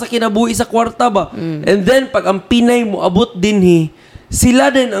gapariwara sa kinabuhi sa kwarta ba. And then pag ang Pinay mo abot dinhi,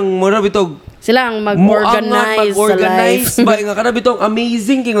 sila din ang mura bitog sila ang mag-organize sa life. ba nga kada bitong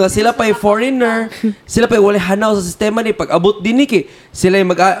amazing kay nga sila pay foreigner, sila pay wala hanaw sa sistema ni pag abot dinhi kay sila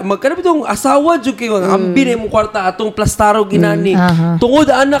kada bitong asawa jud kay nga ambi na imong kwarta atong plastaro ginani. Tungod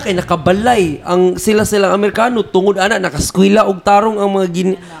anak kay nakabalay ang silang Amerikano, tungod anak nakaskwela og tarong ang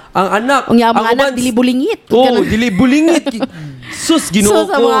mga ang anak. Ang anak dili bulingit. Dili bulingit. Sus Ginoo ko. So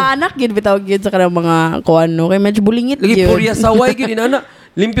sa mga anak gid bitaw gid sa kanang mga kuano kay medyo bulingit lagi gyud. purya saway gid inana.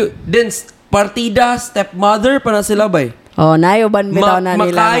 Limpyo then partida, stepmother pa na sila bay. Nayo ban bitaw na nila.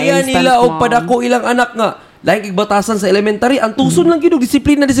 Makaya nila og padako ilang anak nga. Lain kay batasan sa elementary, ang tuson lang gyud og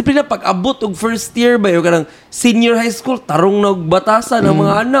disiplina pag abot og first year bay o kanang senior high school tarong na og batasan ang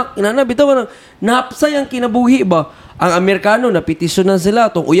mga anak. Inana bitaw nang napsay ang kinabuhi ba. Ang Amerikano na petisyon na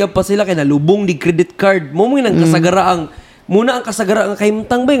sila, tong uyab pa sila kay nalubong di credit card. Mo nang kasagara ang muna ang kasagara nga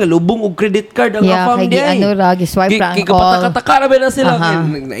kaymtang ba nga lubong og credit card ang afam di ay. Swipe ra ang call. Kapataka na ba na sila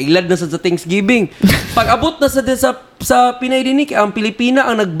nailad na sa Thanksgiving. Pag abot na sa Pinay dinhi kay ang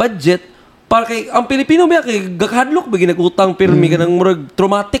Pilipina ang nagbudget para kay ang Pilipino ba kay gakadlok ba ginagutang pirmi kanang murag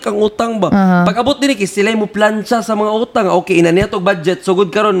traumatic ang utang ba. Pag abot dinhi kay sila mo plancha sa mga utang. Okay ina niya to budget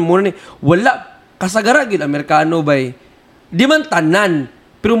sugod karon mo ni wala kasagara gyud Amerikano bay. Di man tanan.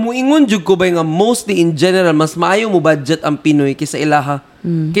 Pero muingon jud ko ba nga mostly in general mas maayo mo budget ang Pinoy kaysa ilaha.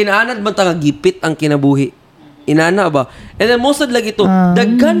 Kinaanad man ta nga gipit ang kinabuhi. Inana ba? And then most lagi to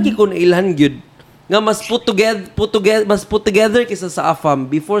daghan ki kun ilhan gyud nga mas put together kaysa sa afam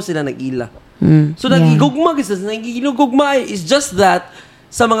before sila nag-ila. So nagigugma kaysa nagigugma is just that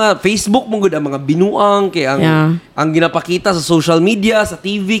sa mga Facebook mong gud ang mga binuang kay ang ginapakita sa social media, sa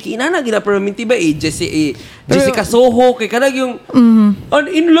TV, kay inana ginaperminti ba Jessica Soho kay kanang yung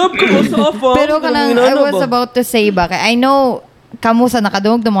in love ko sa afam. Pero kanang I was about to say ba kay I know kamo sa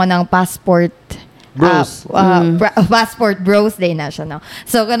nakadungog mo ng passport bros. Passport bros day na siya no.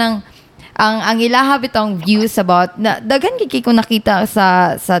 So kanang ang ilaha bitong views about na daghan kay ko nakita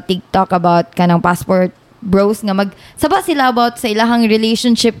sa TikTok about kanang passport bros nga magsaba sila about sa ilahang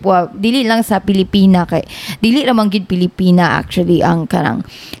relationship dili lang sa Pilipina kay dili ra man gid Pilipina actually ang kanang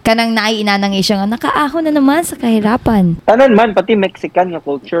naiinanang siya nga nakaahon na naman sa kahirapan tanan man pati Mexican nga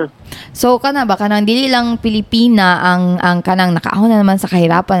culture. So kana ba kanang dili lang Pilipina ang kanang nakaahon na naman sa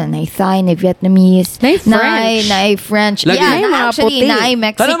kahirapan na Thai, na Vietnamese, na French. Lagi, actually na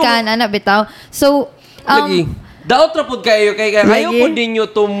Mexican ana bitaw. So lagi daot ra pud kayo kay kayo pud ninyo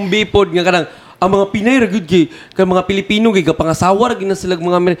tumbi pod nga kanang ang mga Pinay ra gud kay mga Pilipino kay kapangasawa ra gid na sila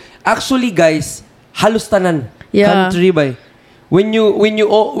mga actually guys halos tanan country bay when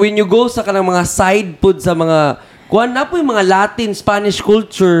you go sa kanang mga side pod sa mga kuan na po yung mga Latin Spanish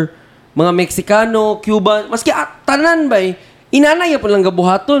culture mga Mexicano Cuban maski tanan bay inanaya po lang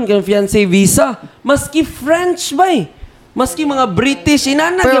gabuhaton kay fiancé visa maski French bay maski mga British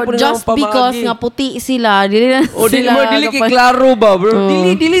inanagya po just because nga puti sila dili na dili kay klaro ba bro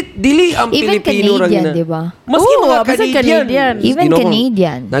dili ang even Pilipino ra Canadian diba maski mga Canadian even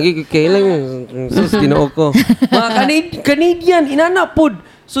Canadian nagikailan sus Ginoo ko mga Canadian inana pod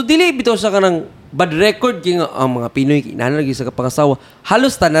so dili bitaw sa kanang bad record kay ang mga Pinoy inanagi sa kapangasawa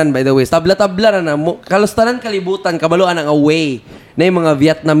halos tanan by the way tabla-tabla na halos tanan kalibutan kabaluan ang away na yung mga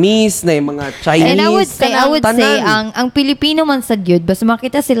Vietnamese na yung mga Chinese and I would say ang Pilipino man sa gyud basta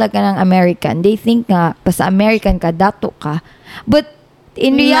makita sila kanang American they think nga basta American ka dato ka but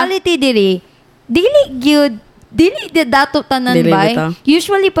in reality dili gyud dili dato tanan ba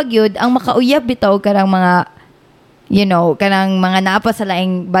usually pag gyud ang makauyab bitaw karang mga kanang mga napa sa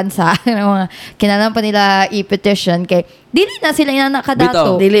laing bansa, mga kinahanglan pa nila i-petition kay dili na sila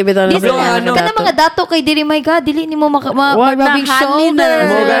inanakadato. Dili bitaw na sila. Kanang mga dato kay dili my God, dili nimo rubbing shoulder.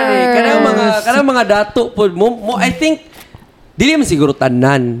 Kanang mga dato pod mo I think Dili man siguro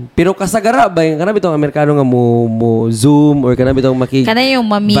tanan. Pero kasagara ba yung kanang bitong Amerikano nga mo Zoom or kanang bitong Kana yung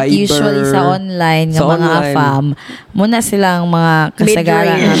ma-meet usually sa online nga mga afam. Muna silang mga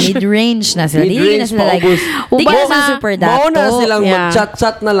kasagara nga mid-range na sila. Dili na sila like di na super dato. Mauna silang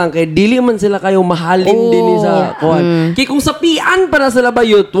mag-chat-chat na lang kay dili man sila kayo mahalin din sa kuan. Kay kung sapian para sila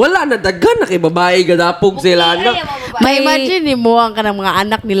bayot, wala na daghan na kay babae gadapog sila anak. May imagine mo ang kanang mga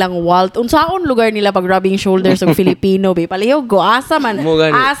anak nilang Walt. Unsaon lugar nila pag rubbing shoulders ng Filipino be. Palihog go asa man.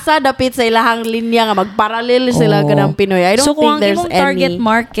 Asa dapit sa ilahang linya nga magparalel sila kanang Pinoy. I don't think there's any. So kung target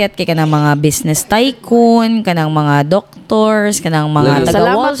market kay kanang mga business tycoon, kanang mga doctors, kanang mga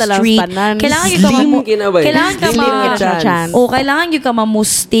taga Wall Street. Kailangan gyud ka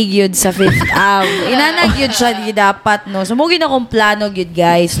mamustig yun sa Fifth Ave. Inanag yun siya di dapat no. So mo gyud akong plano gyud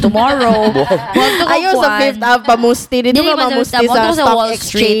guys. Tomorrow. Ayo sa Fifth Ave pamusti dito ka mamusti sa Stock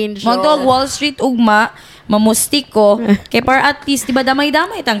Exchange. Magdog Wall Street ugma mamustik ko kay para at least diba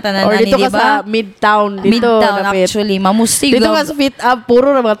damay-damay tang tanan or dito diba? Ka sa Midtown dito actually mamustig dito ka sa Fifth Ave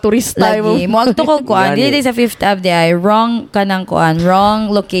puro na mga turista lagi mo agto ko kuan dili sa Fifth Ave di ay wrong kanang kuan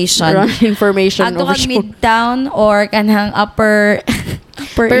wrong location wrong information agto ka Midtown or kanang upper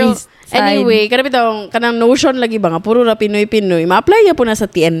East side. Anyway, kanang notion lagi ba nga puro ra Pinoy ma-apply ya po na sa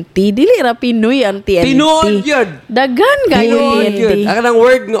TNT dili ra Pinoy ang TNT Pinoy yun dagan kayo TNT ang kanang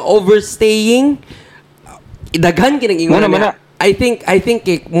word nga overstaying daghan kinang ingon na. I think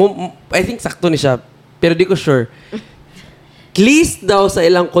sakto ni siya. Pero di ko sure. Least daw sa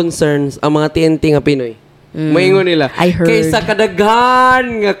ilang concerns ang mga TNT nga Pinoy. Maingon nila. I heard. Kaysa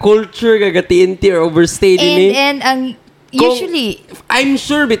kadaghan nga culture nga TNT or overstay din and ang usually I'm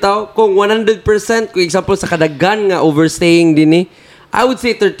sure bitaw kung 100% kung example sa kadaghan nga overstaying din I would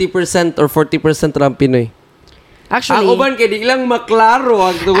say 30% or 40% ra ang Pinoy. Actually, ang uban kay di lang maklaro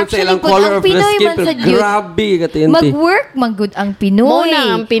ang tungod sa ilang color of the skin pero grabe ka TNT. Mag-work magud ang Pinoy.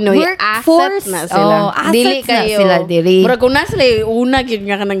 Muna ang Pinoy Workforce asset na sila. Dili kayo. Sila dili. Mura kung nasa una gid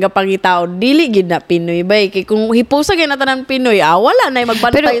nga kanang gapangitao, dili gid na Pinoy bay kay kung hipusa gyud na tanan Pinoy, wala na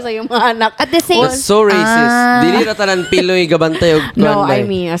magbantay sa iyong mga anak. At the same That's so racist. Dili na tanan Pinoy gabantay og no, I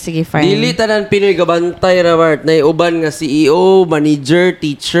mean, sige fine. Dili tanan Pinoy gabantay ra Bart. Nay uban nga CEO, manager,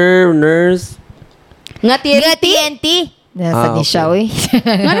 teacher, nurse. Nga TNT. Nasa di siya, uy.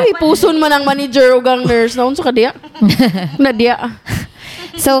 Nga ipuson man ang manager o gang nurse. Naunso ka diya? Na diya.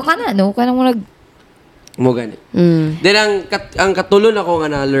 So, kanang mo mo gani. Then, ang katulon ako nga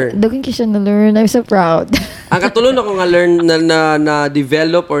na-learn. Dagan siya na-learn. I'm so proud. Ang katulon ako nga learn na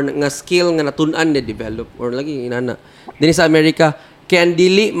develop or nga skill nga natun-an na develop or lagi inana. Dini sa Amerika, kaya ang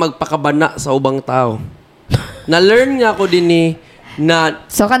dili magpakabana sa ubang tao. Na-learn nga ako din na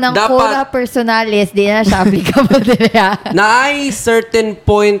so kanang kura personalis di na siya applicable diya. Naay certain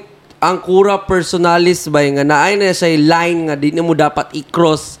point ang kura personalis ba nga naay na siya line nga di na mo dapat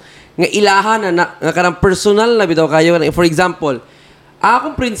i-cross nga ilahan na nga kanang personal na bitaw kayo. For example,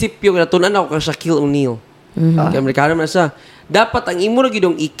 akong prinsipyo nga natunan ako kay Shaquille O'Neal. Kay Amerikano man siya. Dapat ang imo ra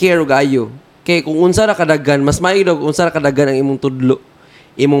gidong i-care og ayo. Kay kung unsa ra kadagan, mas maayo daw kung unsa ra kadagan ang imong tudlo.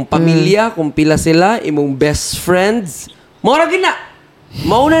 Imong pamilya, kung pila sila, imong best friends.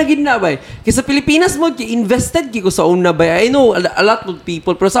 Maura gina bay. Kasi sa Pilipinas mo invested giko sa una bay. I know a lot of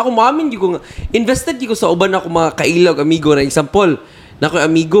people pero sa ako maamin giko nga invested giko sa uban ako mga kailog amigo na example. Nako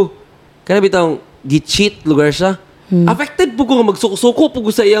amigo. Kana bitang gi-cheat lugar siya. Affected po ko nga magsuko-suko po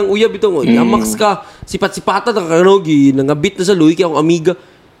ko sa iyang uyab bitong yamax ka sipat-sipata ta kanogi nangabit na sa luy kay akong amiga.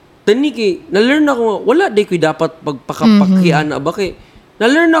 Tani kay na-learn ako nga wala day ko dapat pagpakapakian na ba kay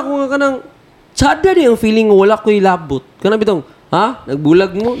na-learn ako nga kanang tsada di ang feeling nga wala ko'y labot. Kana bitong ha?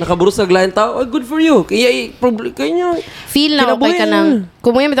 Nagbulag mo? Nakaburos sa glayan tao? Oh, good for you. Kaya, kanya. Feel na okay ka nang,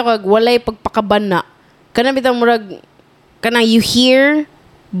 kung may mitang walay pagpakabana, kanang bitang murag, kanang you hear,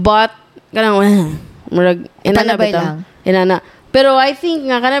 but, kanang, murag, inana bitang. Inana. Pero I think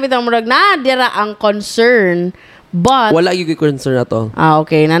nga, kanang bitang murag, dira ang concern, but, wala yung concern na to.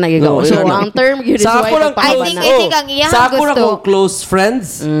 Okay. Nanagig ako. So, ang term, yun is why pagpakabana. I think ang iyang gusto. Sa ako na kong close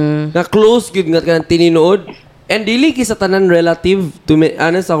friends, na close, yun nga kanang tininood, and dili ki sa tanan relative to me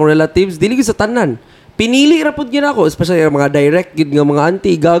honest ako relatives dili ki sa tanan pinili ra pud gyud ako especially mga direct gid nga mga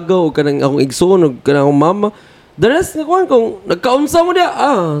auntie gagaw o kanang akong igsoon o kanang akong mama the rest nga kuan kung nagkaunsa mo dia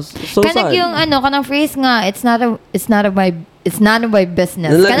so kanang yung kanang phrase nga it's none of my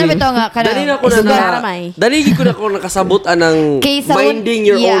business kanang bitaw nga kanang dali ko na ko nakasabot anang minding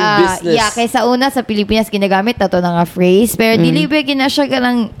your own business kaysa una sa Pilipinas ginagamit nato nga phrase pero dili ba gina siya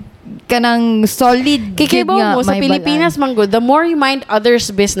kanang kanang solid Kaya ba mo, sa Pilipinas, manggod, the more you mind others'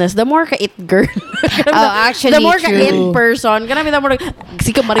 business, the more ka it girl. Actually, the more ka true. it person. Kanami, the more,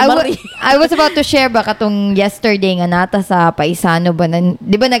 sika mari-mari. I was about to share ba katong yesterday nga nata sa Paisano ba,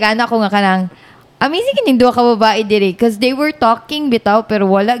 di ba nag-ana ko nga kanang, amazing kining duha ka babae diri because they were talking bitaw pero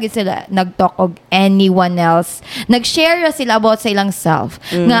wala gid sila nag-talk og anyone else. Nag-share sila about sa ilang self.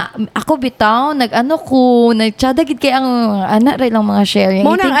 Nga ako bitaw nag-ano ko nagtsada gid kay ang ana ra lang mga sharing.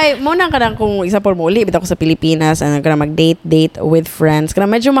 Mo nang kanang kung example mo uli bitaw ko sa Pilipinas kanang mag-date with friends.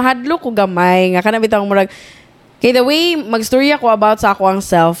 Kanang medyo mahadlo ko gamay nga kanang bitaw murag kay the way magstorya ko about sa ako ang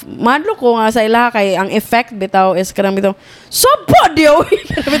self, madlo ko nga sa ilaha kay ang effect bitaw is kanang bitaw sabod yo.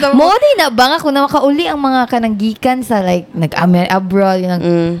 Mo di na banga ko na makauli ang mga kananggikan sa like nag-abroad yung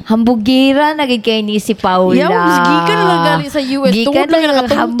hambugira nagig kay ni si Paula. Gikan lang gali sa US. Tungod lang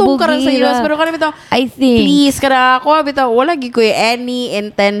nakatungtong ka rin sa US pero kanang bitaw I think please kada ako bitaw wala gi ko any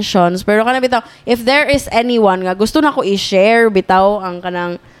intentions pero kanang bitaw if there is anyone nga gusto na ko i-share bitaw ang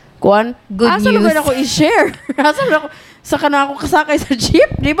kanang kuan good asa news. naman ako i-share asa naman ako sa kanang ako kasakay sa jeep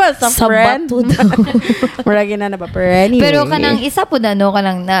di ba sa friend maragi na ba pero anyway pero kanang isa po na no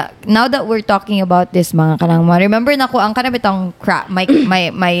kanang now that we're talking about this mga kanang remember na ko ang kanang bitang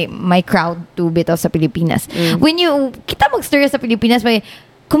my crowd to bitaw sa Pilipinas when you kita mag-story sa Pilipinas may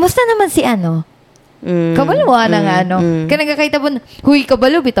kumusta naman si ano kabalo na nga kaya nagkakaita po huy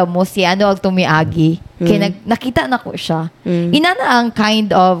kabalo bitaw mo si ano ag tumiagi kaya nakita na ko siya inana ang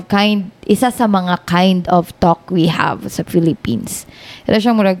isa sa mga kind of talk we have sa Philippines ito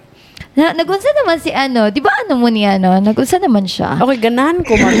siyang murag nagunsa naman si ano di ba ano mo ni ano nagunsa naman siya okay ganahan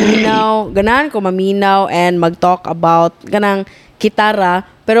ko maminaw and mag-talk about ganang kitara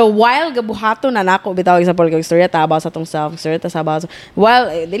pero while gabuhato na nako bitaw example kag istorya ta about sa tong self story ta sa about while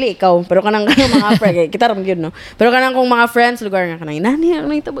dili ikaw pero kanang mga friend kitara man gyud no pero kanang kung mga friends lugar nga kanang nani ang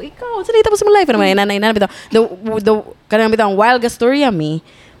nahitabo ikaw sa nahitabo sa my life naman nanay bitaw the kanang bitaw while gastorya me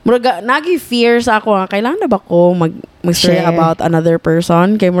murag nagi fear sa ako kailangan na ba ko mag-story about another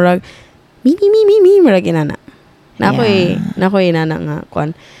person kay murag mi murag inana nako inana nga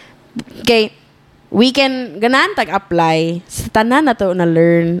kwan kay we can ganan tag-apply sa tanan na to na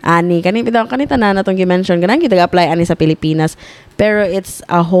learn ani kanita tanan na tong gi-mention ganan kita apply ani sa Pilipinas pero it's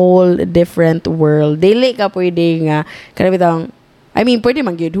a whole different world dili ka pwede nga kanita I mean pwede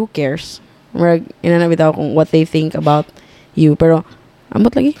man gyud who cares murag inana bitaw kung what they think about you pero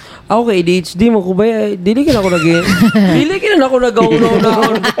ambot lagi ako kay ADHD mo ko ba dili ka na ako nagaw-naw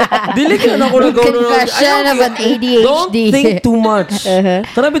confession about ADHD don't think too much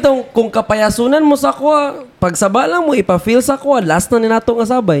kana bitaw kung kapayasunan mo sa ko pagsaba lang mo ipa-feel sa ko last na ni nato nga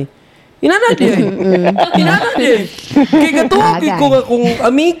sabay inana di kay katuog ko nga kung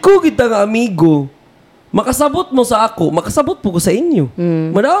amigo kita nga amigo makasabot mo sa ako makasabot po ko sa inyo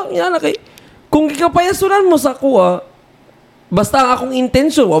madaw inana kay kung gikapayasunan mo sa ko basta ang akong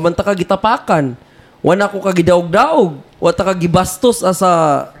intention, wa man ta ka gitapakan. Wa na ko ka gidaog-daog. Wa ta ka gibastos as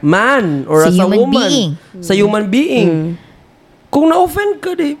a man or as a woman. Sa human being. Kung na-offend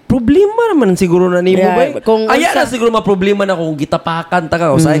ka, problema naman siguro na nimo ba? Aya na siguro ma-problema na kung gitapakan ta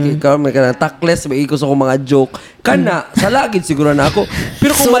ka. O sa may ka takles, may ikos ako mga joke. Kana, sa lagid siguro na ako.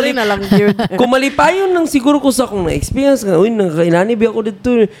 Pero kung kung malipayon lang siguro ko sa kung na-experience ka, uy, inanibi ako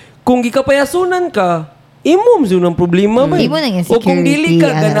dito. Kung gikapayasunan ka, imom siya ng problema ba? O kung dili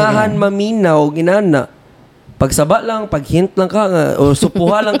ka ganahan maminaw, ginana, pagsaba lang, paghint lang ka, o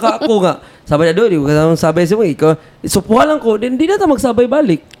supuha lang ka ako nga, sabay na doon, sabay siya mo, supuha lang ko, then di na ta magsabay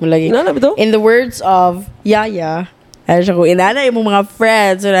balik. Inana bito? In the words of Yaya, ano siya ko, inana yung mga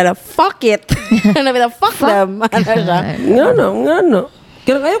friends, inana, fuck it. Ano bito, fuck them. Ano siya? Ngano.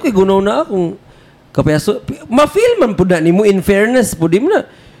 Kaya kayo kay gunaw na akong kapayaso. Ma-feel man po na, ni mo in fairness po, di mo na,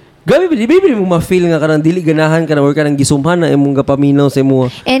 gabi mo ma-feel nga kanang dili ganahan ka na or kanang gisumhan na imong gapaminaw sa imo.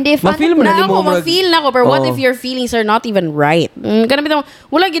 And if ma-feel mo na mo ma-feel na ko pero what if your feelings are not even right? Kanang bitaw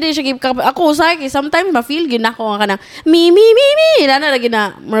wala gid siya ako sa sometimes ma-feel gid nako nga kanang mi na lagi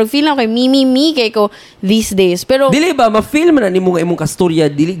na mag-feel na kay mi kay ko these days pero dili ba ma-feel man na nimo nga imong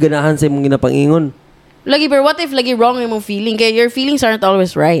kastorya dili ganahan sa imong ginapangingon. Lagi, pero what if lagi wrong yung feeling? Kaya your feelings aren't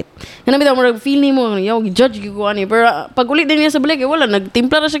always right. Nga nabitaw mo, feel ni mo, judge ko ani. Pero pag ulit din niya sa balik, wala,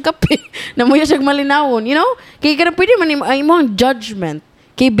 nagtimpla na siya kape. Namuya siya malinawon, you know? Kaya ka na pwede man imong judgment.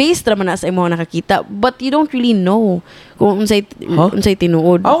 Kaya based naman na sa imong nakakita. But you don't really know kung unsay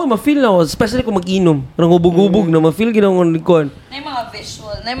tinuod. Ako, ma-feel na ako. Especially kung mag-inom. Nang ubog-ubog na, ma-feel ginawang likon. Na yung mga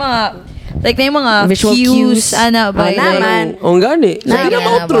visual, na yung mga visual cues. Ana ba? Naman. O gani. Sige na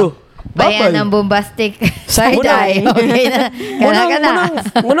ma-outro. Bayan ng bombastic side eye. Okay na.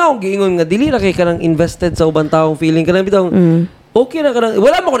 Muna akong giingon nga, dili na kay ka nang invested sa ubang taong feeling. Ka nang bitang, okay na ka.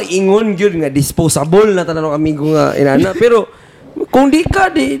 Wala mo ko na ingon yun nga, disposable na tanong amigo nga inana. Pero, kung di ka,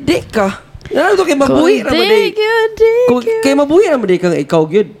 di ka. Ano to, kay mabuhi na ba day? Kay mabuhi na ba day kang ikaw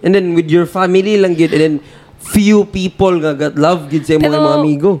yun? And then, with your family lang yun. And then, few people nga got love gid sa mga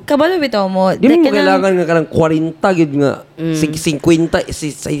amigo. Kabalo bitaw mo. Di mo kailangan nga kanang 40 gid nga 50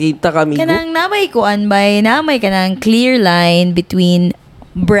 60 ka amigo. Kanang namay kuan bay, namay kanang clear line between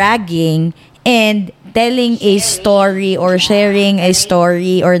bragging and telling a story or sharing a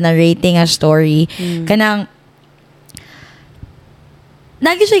story or narrating a story. Kanang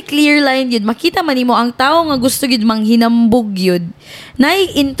nagi siya clear line yun. Makita man nimo ang tao nga gusto gid manghinambog yun.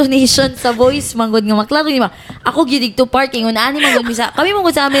 Nay intonation sa voice manggod nga maklaro ni ma. Ako gid digto part ingon ani manggod mi sa. Kami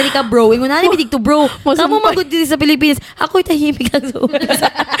manggod sa America bro. Ingon ani mi digto bro. Kamo manggod diri sa Pilipinas. Ako tahimik lang sa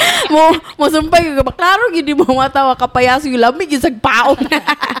mo sumpay ka maklaro gid mo matawa kapayaso yung lamig isag paon.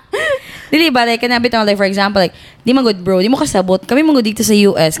 Dili ba like kana bitaw like for example like di manggod bro, di mo kasabot. Kami manggod dito sa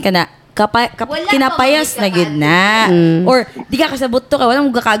US kana kinapayas na gid na or di ka kasabot to ka wala mo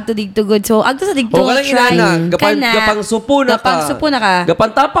gakaagto digto good so agto sa digto try gapang supo na ka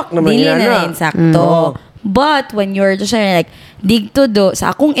gapang tapak naman dili na insakto but when you're just like digto do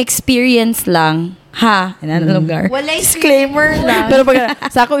sa akong experience lang ha inana lugar Wala disclaimer lang Pero pag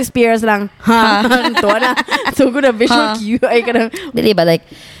sa akong experience lang, ha, tuwa na. So, good na visual cue. Ay, ka na. dili ba like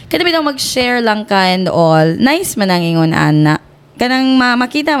kada bitaw mag-share lang ka and all nice man ang ingon ana kanang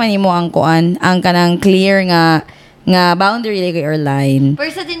makita man nimo ang kuan ang kanang clear nga boundary like or line. Pero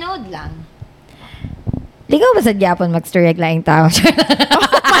sa tinood lang. Ligaw ba sa gyapon mag-story laing tao?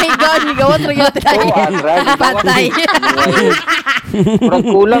 Oh my God, ligawat rin yung tayo. Patay. Murag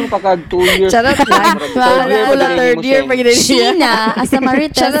kulang pa kag 2 years. Charot lang. Kulang third year pa gina siya. Sheena as a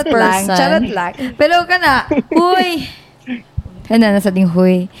marital person. Charot lang. Pero kana, huy. Kana nasa ding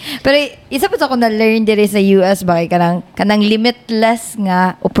huy. Pero isa pa sa ako na-learn diri sa US ba kanang limitless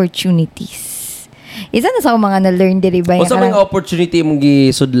nga opportunities. Isa na sa mga na-learn diri ba? O sa mga opportunity mong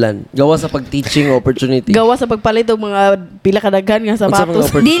gisudlan? Gawa sa pag-teaching opportunity? Gawa sa pagpalit ng mga pila kadaghan nga sapatos.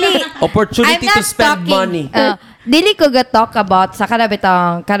 Dili. Opportunity to spend money. Dili ko ga talk about sa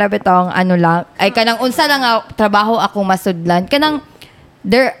kanabitong ano lang ay kanang unsa lang nga trabaho akong masudlan kanang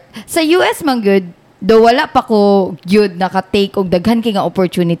there sa US man good do wala pa ko gyud naka-take og daghan kay nga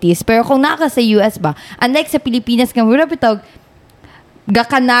opportunities pero kung naka sa US ba unlike sa Pilipinas nga wala bitog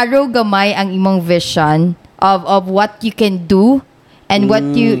gakanaro gamay ang imong vision of what you can do and what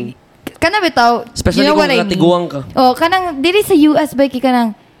you kana bitaw especially you know kung katiguang ka. Oh, kanang diri sa US ba kay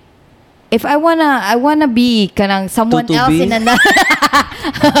kanang if I wanna be kanang someone To else be? in a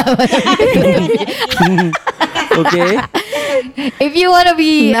Okay? if you wanna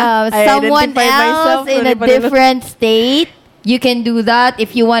be I someone identify myself else in a na different state, you can do that.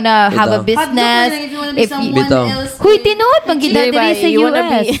 If you wanna have a Bitaw. business, if you Bitaw. Huy, tinood, manggida Diba, diri sa you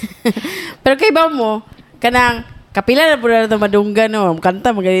wanna US. Pero kay ba mo, kanang kapila na po na ito madunggan no.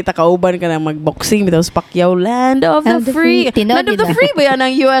 Kanta maganita kauban ka na magboxing tapos Pacquiao land of the free. Tinood Land of the yun na. free ba yan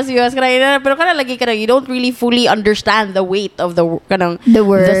ang US kanang pero kanang lagi kanang you don't really fully understand the weight of the kanang The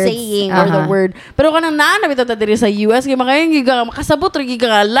words. the saying or the word. Pero kanang naana bitaw ta diri sa US kay makayon giga makasabot ra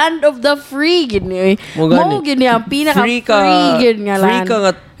giga land of the free gini. Mo gini ang pinaka free gid nga free land. ka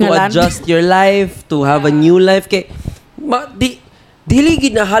nga to Nga land. adjust your life, to have a new life. Kay, dili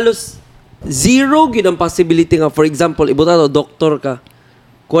gid na halos zero gid ang possibility nga for example ibuta to doktor ka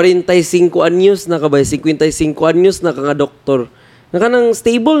 45 anyos na ka ba 55 anyos na ka nga doktor na kanang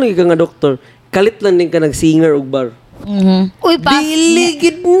stable na ka nga doktor kalit lang din ka nag singer ug bar Uy, dili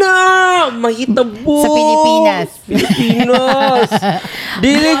gid na mahitabo Sa Pilipinas.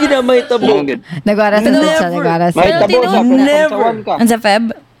 dili gid na mahitabo Nagwaras na siya, Never. nagwaras. May tabo siya pero Never. kantsawan ka. Ang sa Feb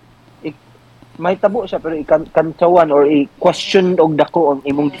May tabo siya pero kantsawan or i-question og dako ang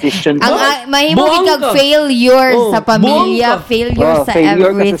imong decision. Mahimo Buang kag ka. failure Oh, sa pamilya, buang ka. failure sa Failure ka sa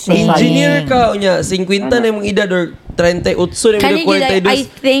everything. society. engineer ka unya 50 na imong edad or 38 na Kani imong gid, I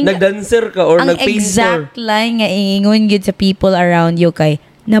 42 think nagdancer ka or ang nagpainter exact line nga ingon gid sa people around you kay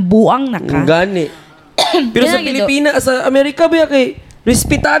nabuang na ka. gani pero sa Yan, Pilipinas sa Amerika ba kay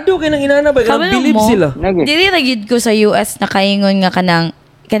respetado kay nang inana ba kanang Kabalo believe mo, sila Nagi. Dili ra gid ko sa US nakaingon nga kanang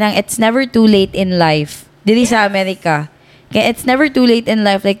it's never too late in life. Dili sa Amerika. Kaya it's never too late in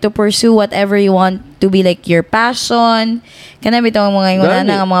life like to pursue whatever you want to be like your passion. Kana bitaw ang mga ingon Gani.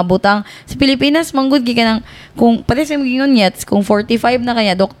 na nga mga butang. Sa Pilipinas manggod gi kanang kung pati sa mga ingon yet kung 45 na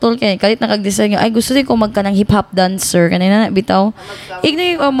kanya doktor kaya kalit na kag-design ay gusto din ko magkanang hip hop dancer kanina na bitaw. Igno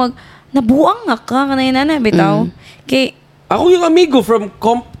yung mag nabuang nga ka kanina na bitaw. Kay ako yung amigo from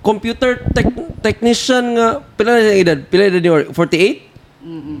computer technician nga pila na siya edad ni 48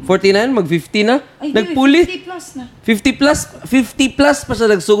 49 mag 50 na. Nagpulis. 50 plus pa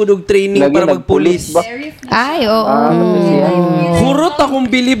siya nagsugod og training Lagi para magpulis. Ay, oo. Hurot akong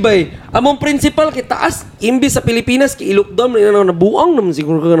bilibay. Among principal kay taas imbis sa Pilipinas kay i-lockdown na nabuang naman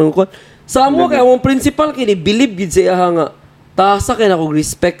siguro ka nang kon. Sa amo kay among principal kay ni believe gid sa iya nga. Taasa kay nako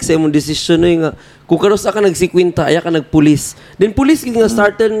respect sa imong decision nga. Kung karos ka nagsikwenta, aya ka nagpulis. Then pulis gid nga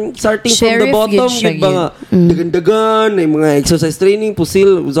starting Sheriff from the bottom gid siya gid ba nga. Dagan-dagan ay mga exercise training,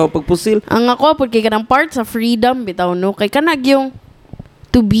 pusil, usaw pagpusil. Ang ako pud kay kanang part sa freedom bitaw no kay kanag yung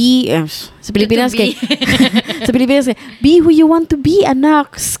to be sa Pilipinas kay sa Pilipinas kay be who you want to be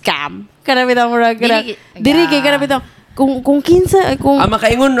anak scam. Kana bitaw murag diri kay kana bitaw kung kinsa kung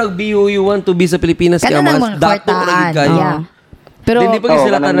Makaingon nag be who you want to be sa Pilipinas kay Kana mga mga dato ra gid kayo. Yeah. pero Hindi pa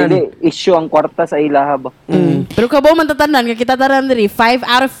sila tanan. Issue ang kwarta sa ilaha ba? pero kabo man tatanan nga kita tanan diri 5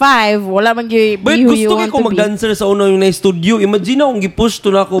 out of 5 wala man gyud But be who you gusto want ko to be. mag-dancer sa una yung na-studio. Imagine akong gipush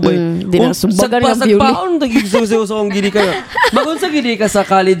to na ako ba. di na sumbagan ng beauty. Sagpaon, tagigsusiw sa akong gidi ka. Bakon sa gidi ka sa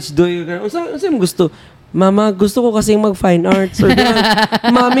college doy. Unsa mo gusto? Mama, gusto ko kasing mag-fine arts. Or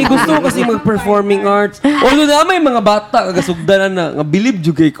Mami, gusto ko kasing mag-performing arts. Although na may mga bata, kagasugdanan na, nga believe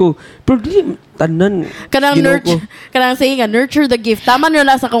jugay ko. Pero di, tanan. Kanang nurture, kanang saying nga nurture the gift. Tama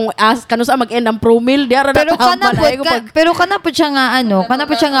nila sa kung kano sa mag-end ang promil, di ara Pero kana po siya nga kana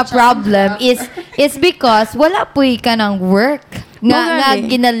po siya nga problem is because wala po ka ng work nga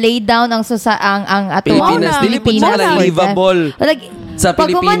gina-lay down ang ang ato Pilipinas. Dili po siya lang livable. Sa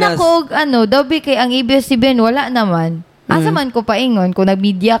pag Pilipinas. ako dabi kay ang ABS-CBN wala naman. Asa man ko paingon kung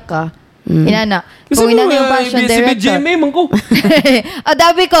nag-media ka. Inana. Kasi Kung inana yung fashion director. GMA man ko.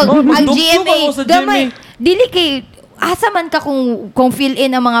 Dabi ko ang dugtog GMA ako sa gamay. GMA. Dili kay asa man ka kung fill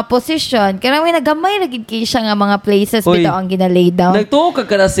in ang mga position. Kaya may nagamay lagid kay siya nga mga places Hoy, bitaw ang gina-lay down. Nagtuo ka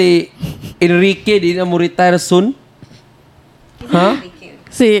na si Enrique, di na mo retire soon? Ha?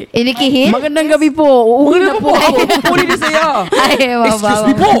 si Inikihin? magandang gabi po. Uuwi na po ako. Puli ni saya. Ay, Excuse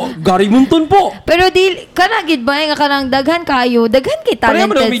me po. Gary Munton po. Pero di kana gid ba nga kanang daghan kayo, daghan kay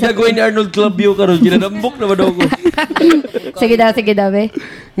Pareho mo na talented. may dagawin ni Arnold Clavio karon. Ginadambok na ba daw ko? Sige daw be.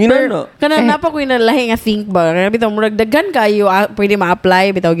 Ginano. Kanang napa ko na lahi nga think ba. Kanang bitaw murag daghan kayo pwede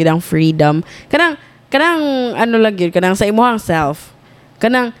ma-apply bitaw gid ang freedom. Kanang ano lang yun, kanang sa imong self.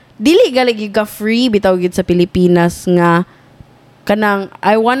 Kanang dili gali gid ka free bitaw gid sa Pilipinas nga kanang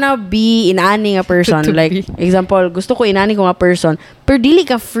I wanna be inani nga person like example gusto ko inani ko nga person pero dili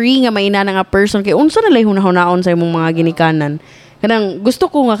ka free nga mainana nga person kay unsa na lay hunahon sa imong mga ginikanan kanang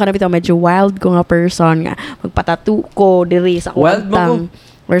gusto ko nga kanang bitaw medyo wild ko nga person nga magpatattoo ko diri sa Wild mo kuwantang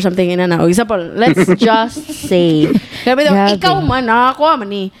or something inana example let's just say kanang bitaw ikaw man ako man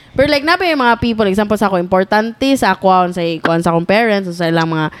ni pero like nabi yung mga people example sa ako importante sa ako sa akong parents sa ilang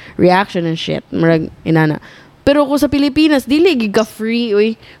mga reaction and shit murag inana. Pero kung sa Pilipinas, dili gid ka free,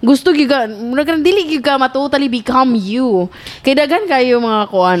 uy. Gusto gid ka, dili gid ka totally become you. Kay daghan kayo mga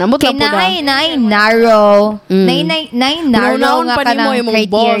kuan. Amot lang po na. Nay narrow. Nay narrow nga kanang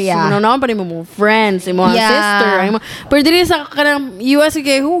criteria. Munaunaon pa ni mo friends, imong sister. Pero dili sa kanang US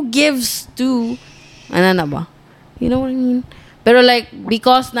kay who gives to ano na ba? You know what I mean? Pero like,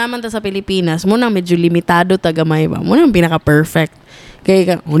 because naman ta sa Pilipinas, muna medyo limitado tagamay ba? Muna ang pinaka-perfect.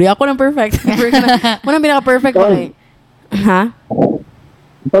 Kaya hindi ako ng perfect. Muna pinaka-perfect ko eh. Ha?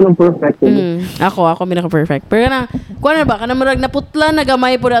 Ito ng perfect. Ako pinaka-perfect. Pero kuha na ba? Kana marag naputla na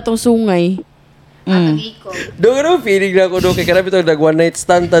gamay po na itong sungay. Do ano feeling na ako do kay karami to nag one night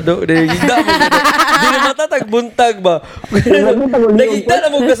stand ta do. Di na matatag buntag ba. Nagigta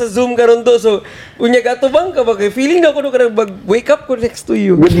na mo ka sa Zoom karon to so unya atubang ka ba kay feeling na ako do kanang wake up ko next to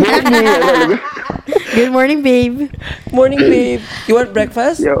you. Good morning, babe. Morning babe. You want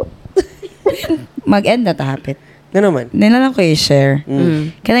breakfast? Yo. Mag-end na tahapit. Nga naman. Nila lang ko i-share.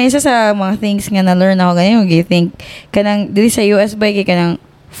 Kanang isa sa mga things nga na-learn ako ganyan, you think, kanang, dili sa US ba, kanang,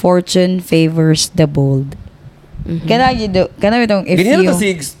 fortune favors the bold. Kanang, itong, if Ganyan you... na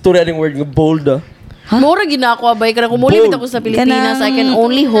kasi story ng word nga bold ah. Mura gina ako abay kana kumulimit ako sa Pilipinas I can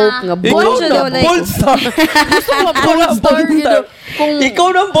only hope nga Ikaw bold na bold star. gusto ko bold star kung Ikaw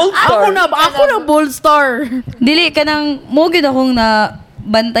na bold star. ako na bold star Dili, kanang, mo gid akong na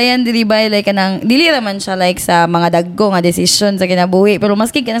bantayan dili ba like kanang dili raman siya like sa mga dagko nga decision sa kinabuhi pero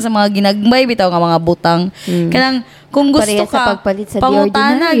maski kana sa mga ginagbay bitaw nga mga butang kanang kung gusto Pareha sa ka pagpalit sa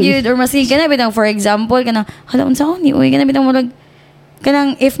pangutana the ordinary. gyud or maski kana bitang for example kanang hala unsa ko ni uy kana bitang murag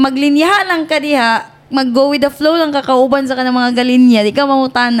kanang if maglinyahan lang ka diha mag-go with the flow lang kakauban sa kanang mga galinya di ka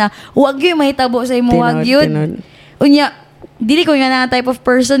mangutana huwag gyud mahitabo sa imo wag gyud unya dili ko nga na type of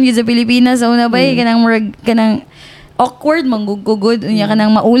person gyud sa Pilipinas sa una bay kanang murag kanang awkward manggugugod unya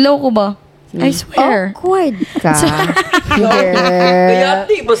kanang maulaw ko ba I swear. Awkward ka. Kaya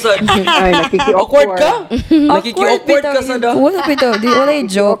di ba sa... Ay, Awkward ka? Nakiki-awkward ka sa da. Wala pito. Di wala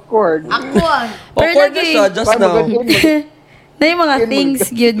yung joke. Awkward. Awkward na siya just now. Na yung mga things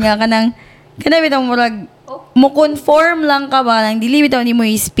yun nga kanang bitang murag mo conform lang ka ba nang dili bitaw ni mo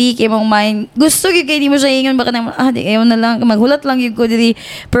i-speak imong mind gusto gyud kay di mo siya ingon baka nang di ayaw na lang maghulat lang gyud ko diri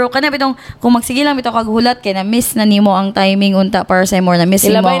pero kana bitong kung magsige lang bitaw kag hulat kay na miss na nimo ang timing unta para sa more na miss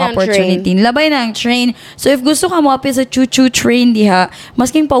mo ang opportunity labay na ang train so if gusto ka mo apil sa choo-choo train diha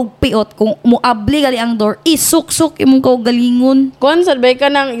masking paugpiot kung muabli gali ang door isuk-suk imong kaugalingon Kung sad bay ka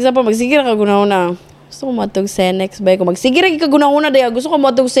ng example, magsige ra ka gunahuna. Gusto ko matog Senex bay ko. Magsige ra ka gunahuna daya. Gusto ko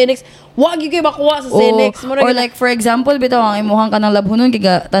matog Senex. Wag gyud kay makuha sa Senex. Or like for example bitaw ang imuhang kanang labhonon kay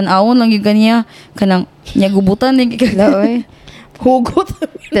tan-awon lang gyud kaniya kanang nya gubutan din kay Laoy. hugot.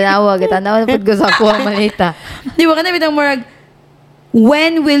 Tanawa pud ko sa kuha malita. Di ba kana bitang murag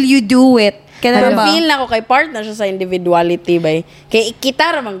when will you do it? Pero Kana ba? feel na ko kay part na siya sa individuality bay. Kay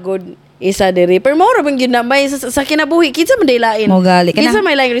kita ra man good isa diri. Pero mo ra bang gyud na bay sa kinabuhi kinsa man daylain. Mo gali. Kinsa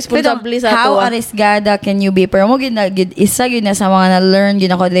may laing responsable sa how ato. arisgada can you be? Pero mo gid isa gyud na sa mga na-learn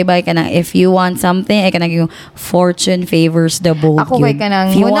gyud ako dili ba kanang if you want something ay kanang yung fortune favors the bold. Ako kay yun. kanang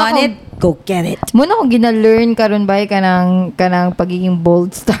if you muna want ako- it, go get it. Muna ko gina-learn karon ba kanang pagiging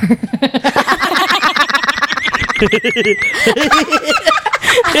bold star.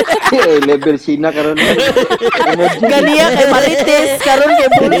 Level C na karon. Ganiya kay Marites karon kay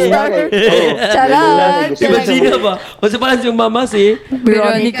Bullstar. Charot. Imagine ba? O sa pala yung mama si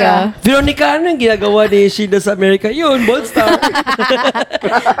Veronica. Veronica, ano yung ginagawa ni Sheena sa Amerika? Yun, Bold Star.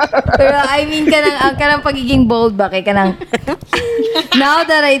 Pero I mean kanang pagiging bold ba kay kanang now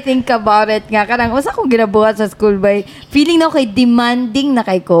that I think about it nga kanang usa ko ginabuhat sa school by feeling na kay demanding na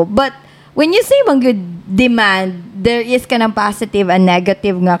kay ko but when you say bang good demand there is kanang positive and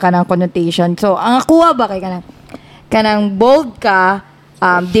negative nga kanang connotation so ang akuha ba kay kanang bold ka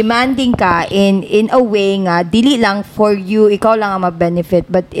demanding ka in a way nga dili lang for you ikaw lang ang ma-benefit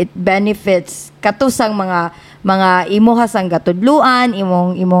but it benefits katusang mga imuhas ang gatudluan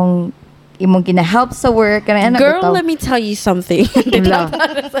imong kina-help sa work kanang Girl, let me tell you something.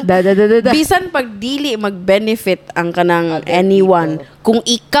 Bisan pag dili mag-benefit ang kanang anyone, kung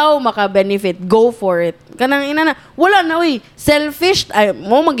ikaw maka-benefit, go for it. Kanang inana, wala na uy, selfish, ay,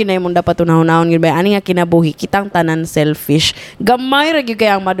 mo maginay mong dapat unahon-ahon yun ba? Ani nga kinabuhi, kitang tanan selfish. Gamay ra gyud kay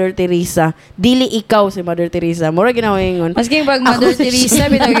ang Mother Teresa. Dili ikaw si Mother Teresa. Mura ginawa ingon. Maski pag Mother Teresa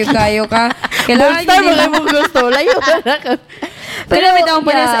bitaw gyud kayo ka. Kailangan Basta gyud mo gusto, layo na ka. Pero bitaw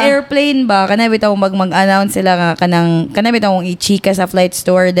pa sa airplane ba kana bitaw mag-announce sila nga kanang bitaw i-chika sa flight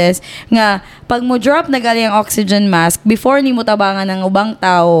stewardess nga pag mo drop na gali ang oxygen mask before nimo tabangan ng ubang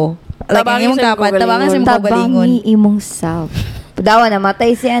tao like ang imong dapat tabangan sa imong kaugalingon tabangi imong self dawa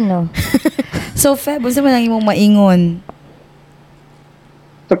namatay si ano so Feb unsa man ang imong maingon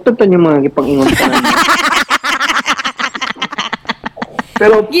Saktan yung mga gipang-ingon pa.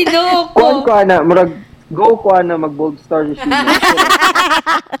 Pero Ginoo kuan na murag go ko na mag-bold star si Sheena.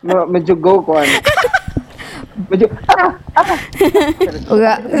 Medyo go ko na. Medyo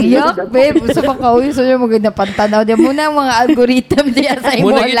uga yak babe sa makauwi so yung maganda pantanaw di mo na ang mga algorithm diya sa imo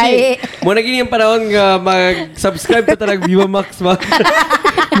lahi Muna gini yung panahon nga mag-subscribe ka talagang Viva Max ba?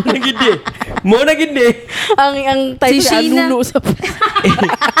 Muna gini. Ang type Si si Sheena. Anuno sa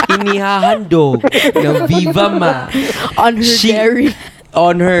Inihahandog ng Viva Max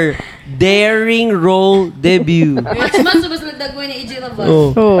on her daring role debut. Mas nagdagway ni AJ Lavon.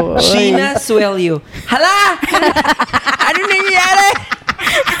 Oh. Sheena Suelio. Hala! Ano nangyayari?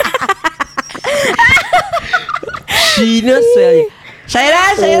 Sheena Suelio. Shaira!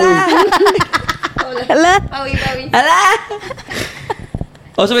 Hala. Hala!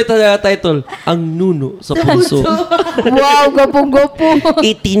 O sa may title, Ang Nuno sa Puso. wow gapong-gapo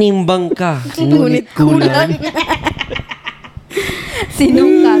Itinimbang ka, ngunit kulang.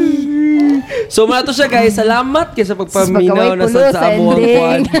 sinungkat So, mato siya guys. Salamat kayo sa pagpaminaw na sa among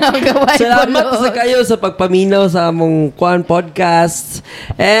kuan. Salamat sa kayo sa pagpaminaw sa among kuan podcast.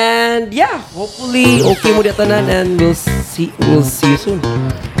 And yeah, hopefully okay mo ditanan and we'll see you soon.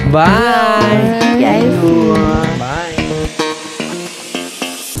 Bye. guys Bye.